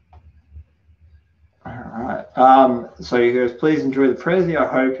 All right. So he goes, please enjoy the Prezi. I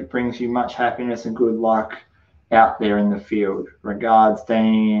hope it brings you much happiness and good luck out there in the field. Regards,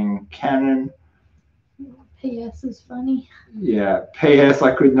 Damien Cannon. P.S. is funny. Yeah. P.S.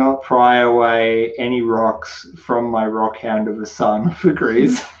 I could not pry away any rocks from my rock hound of a son for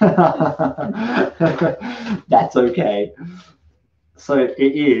Grizz. That's okay. So it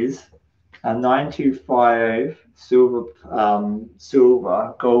is a 925 silver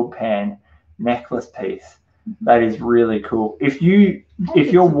gold pan necklace piece. That is really cool. If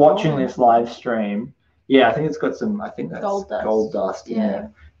you're watching this live stream, yeah, I think it's got some, I think that's gold dust in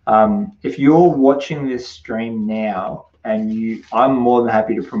there. If you're watching this stream now and I'm more than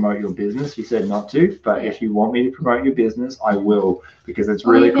happy to promote your business. You said not to, but if you want me to promote your business, I will, because it's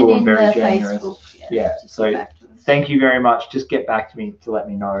really cool and very generous. Yeah. So thank you very much. Just get back to me to let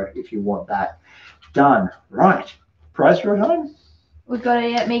me know if you want that done. Right. Price for home? We've got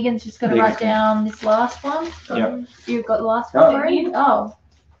it. Yeah, Megan's just got to write down this last one. Yep. You've got the last one already? Oh.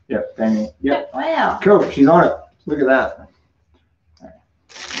 Yep. Then, yep. Wow. Cool. She's on it. Look at that.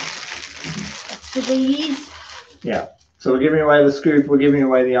 For these. Yeah. So we're giving away the scoop. We're giving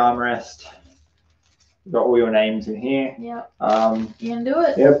away the armrest. We've got all your names in here. Yep. You can do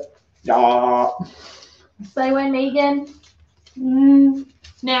it. Yep. Say when, Megan.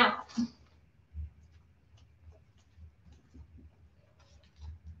 Now.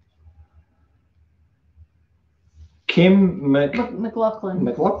 Kim McLaughlin.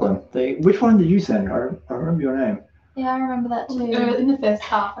 McLaughlin. Which one did you send? I remember your name. Yeah, I remember that too. In the first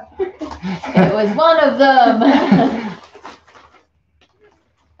half. It was one of them.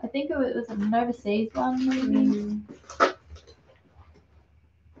 I think it was an overseas one, maybe.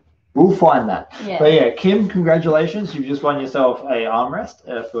 We'll find that. Yeah. But yeah, Kim, congratulations. You've just won yourself a armrest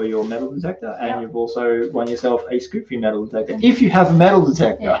for your metal detector, and you've also won yourself a scoop for your metal detector, if you have a metal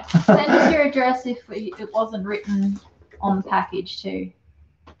detector. Yeah. Send us your address if it wasn't written on the package too.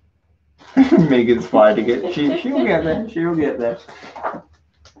 Megan's fine to get. She'll get there. She'll get there.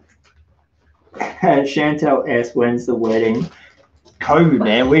 Chantel S. When's the wedding? COVID,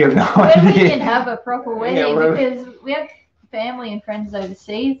 man. We have no idea. When we can have a proper wedding, because we have family and friends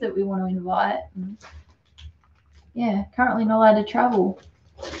overseas that we want to invite. And yeah, currently not allowed to travel.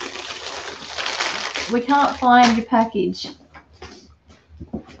 We can't find your package.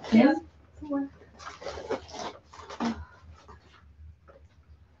 Yeah.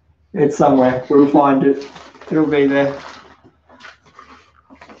 It's somewhere. We'll find it. It'll be there.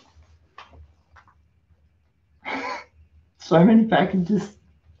 So many packages.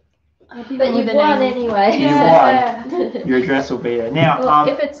 But you've won anyway. You won. Your address will be there. Now, well,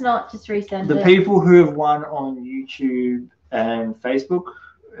 if it's not, just resend it. The people who have won on YouTube and Facebook.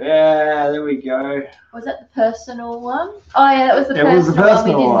 Yeah, there we go. Was that the personal one? Oh yeah, that was the personal one. It was the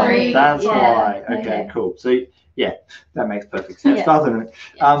personal one. Three. That's why. Okay, cool. So That makes perfect sense, Yeah. doesn't it?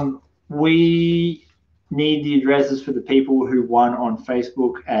 Yeah. We need the addresses for the people who won on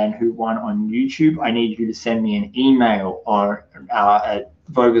Facebook and who won on YouTube. I need you to send me an email or at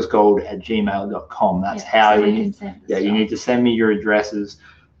vogusgold@gmail.com. That's how so you we need. can send the Yeah, you stuff. need to send me your addresses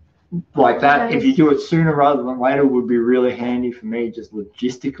like that. If you do it sooner rather than later, would be really handy for me, just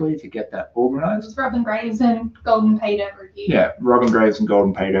logistically, to get that organized. It's Robin Graves and Golden Paid Review. Yeah, Robin Graves and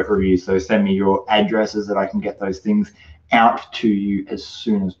Golden Paid Review. So send me your addresses that I can get those things out to you as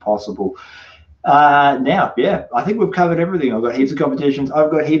soon as possible. Now, yeah, I think we've covered everything. I've got heaps of competitions.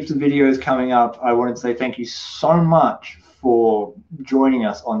 I've got heaps of videos coming up. I wanted to say thank you so much for joining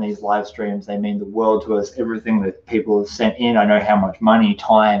us on these live streams. They mean the world to us. Everything that people have sent in, I know how much money,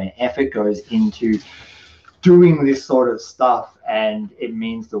 time, and effort goes into doing this sort of stuff, and it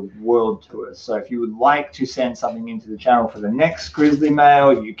means the world to us. So if you would like to send something into the channel for the next Grizzly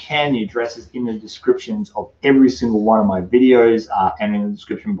mail, you can. The address is in the descriptions of every single one of my videos and in the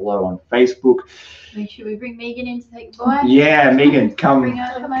description below on Facebook. Should we bring Megan in to take a bite? Yeah, Megan, come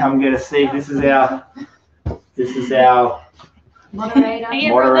Come get a seat. This is our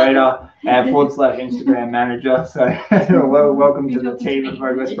moderator and / Instagram manager. So welcome to the team of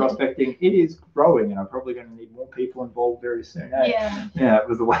Vo-Gus Prospecting. It is growing, and I'm probably going to need more people involved very soon. Yeah,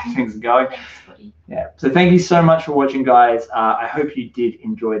 with the way things are going. Thanks, buddy. Yeah. So thank you so much for watching, guys. I hope you did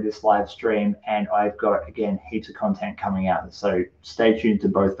enjoy this live stream, and I've got, again, heaps of content coming out. So stay tuned to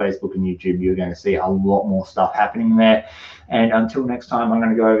both Facebook and YouTube. You're going to see a lot more stuff happening there. And until next time, I'm going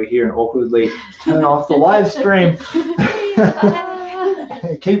to go over here and awkwardly turn off the live stream.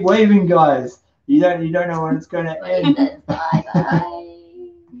 Keep waving, guys. You don't know when it's going to end. Bye bye.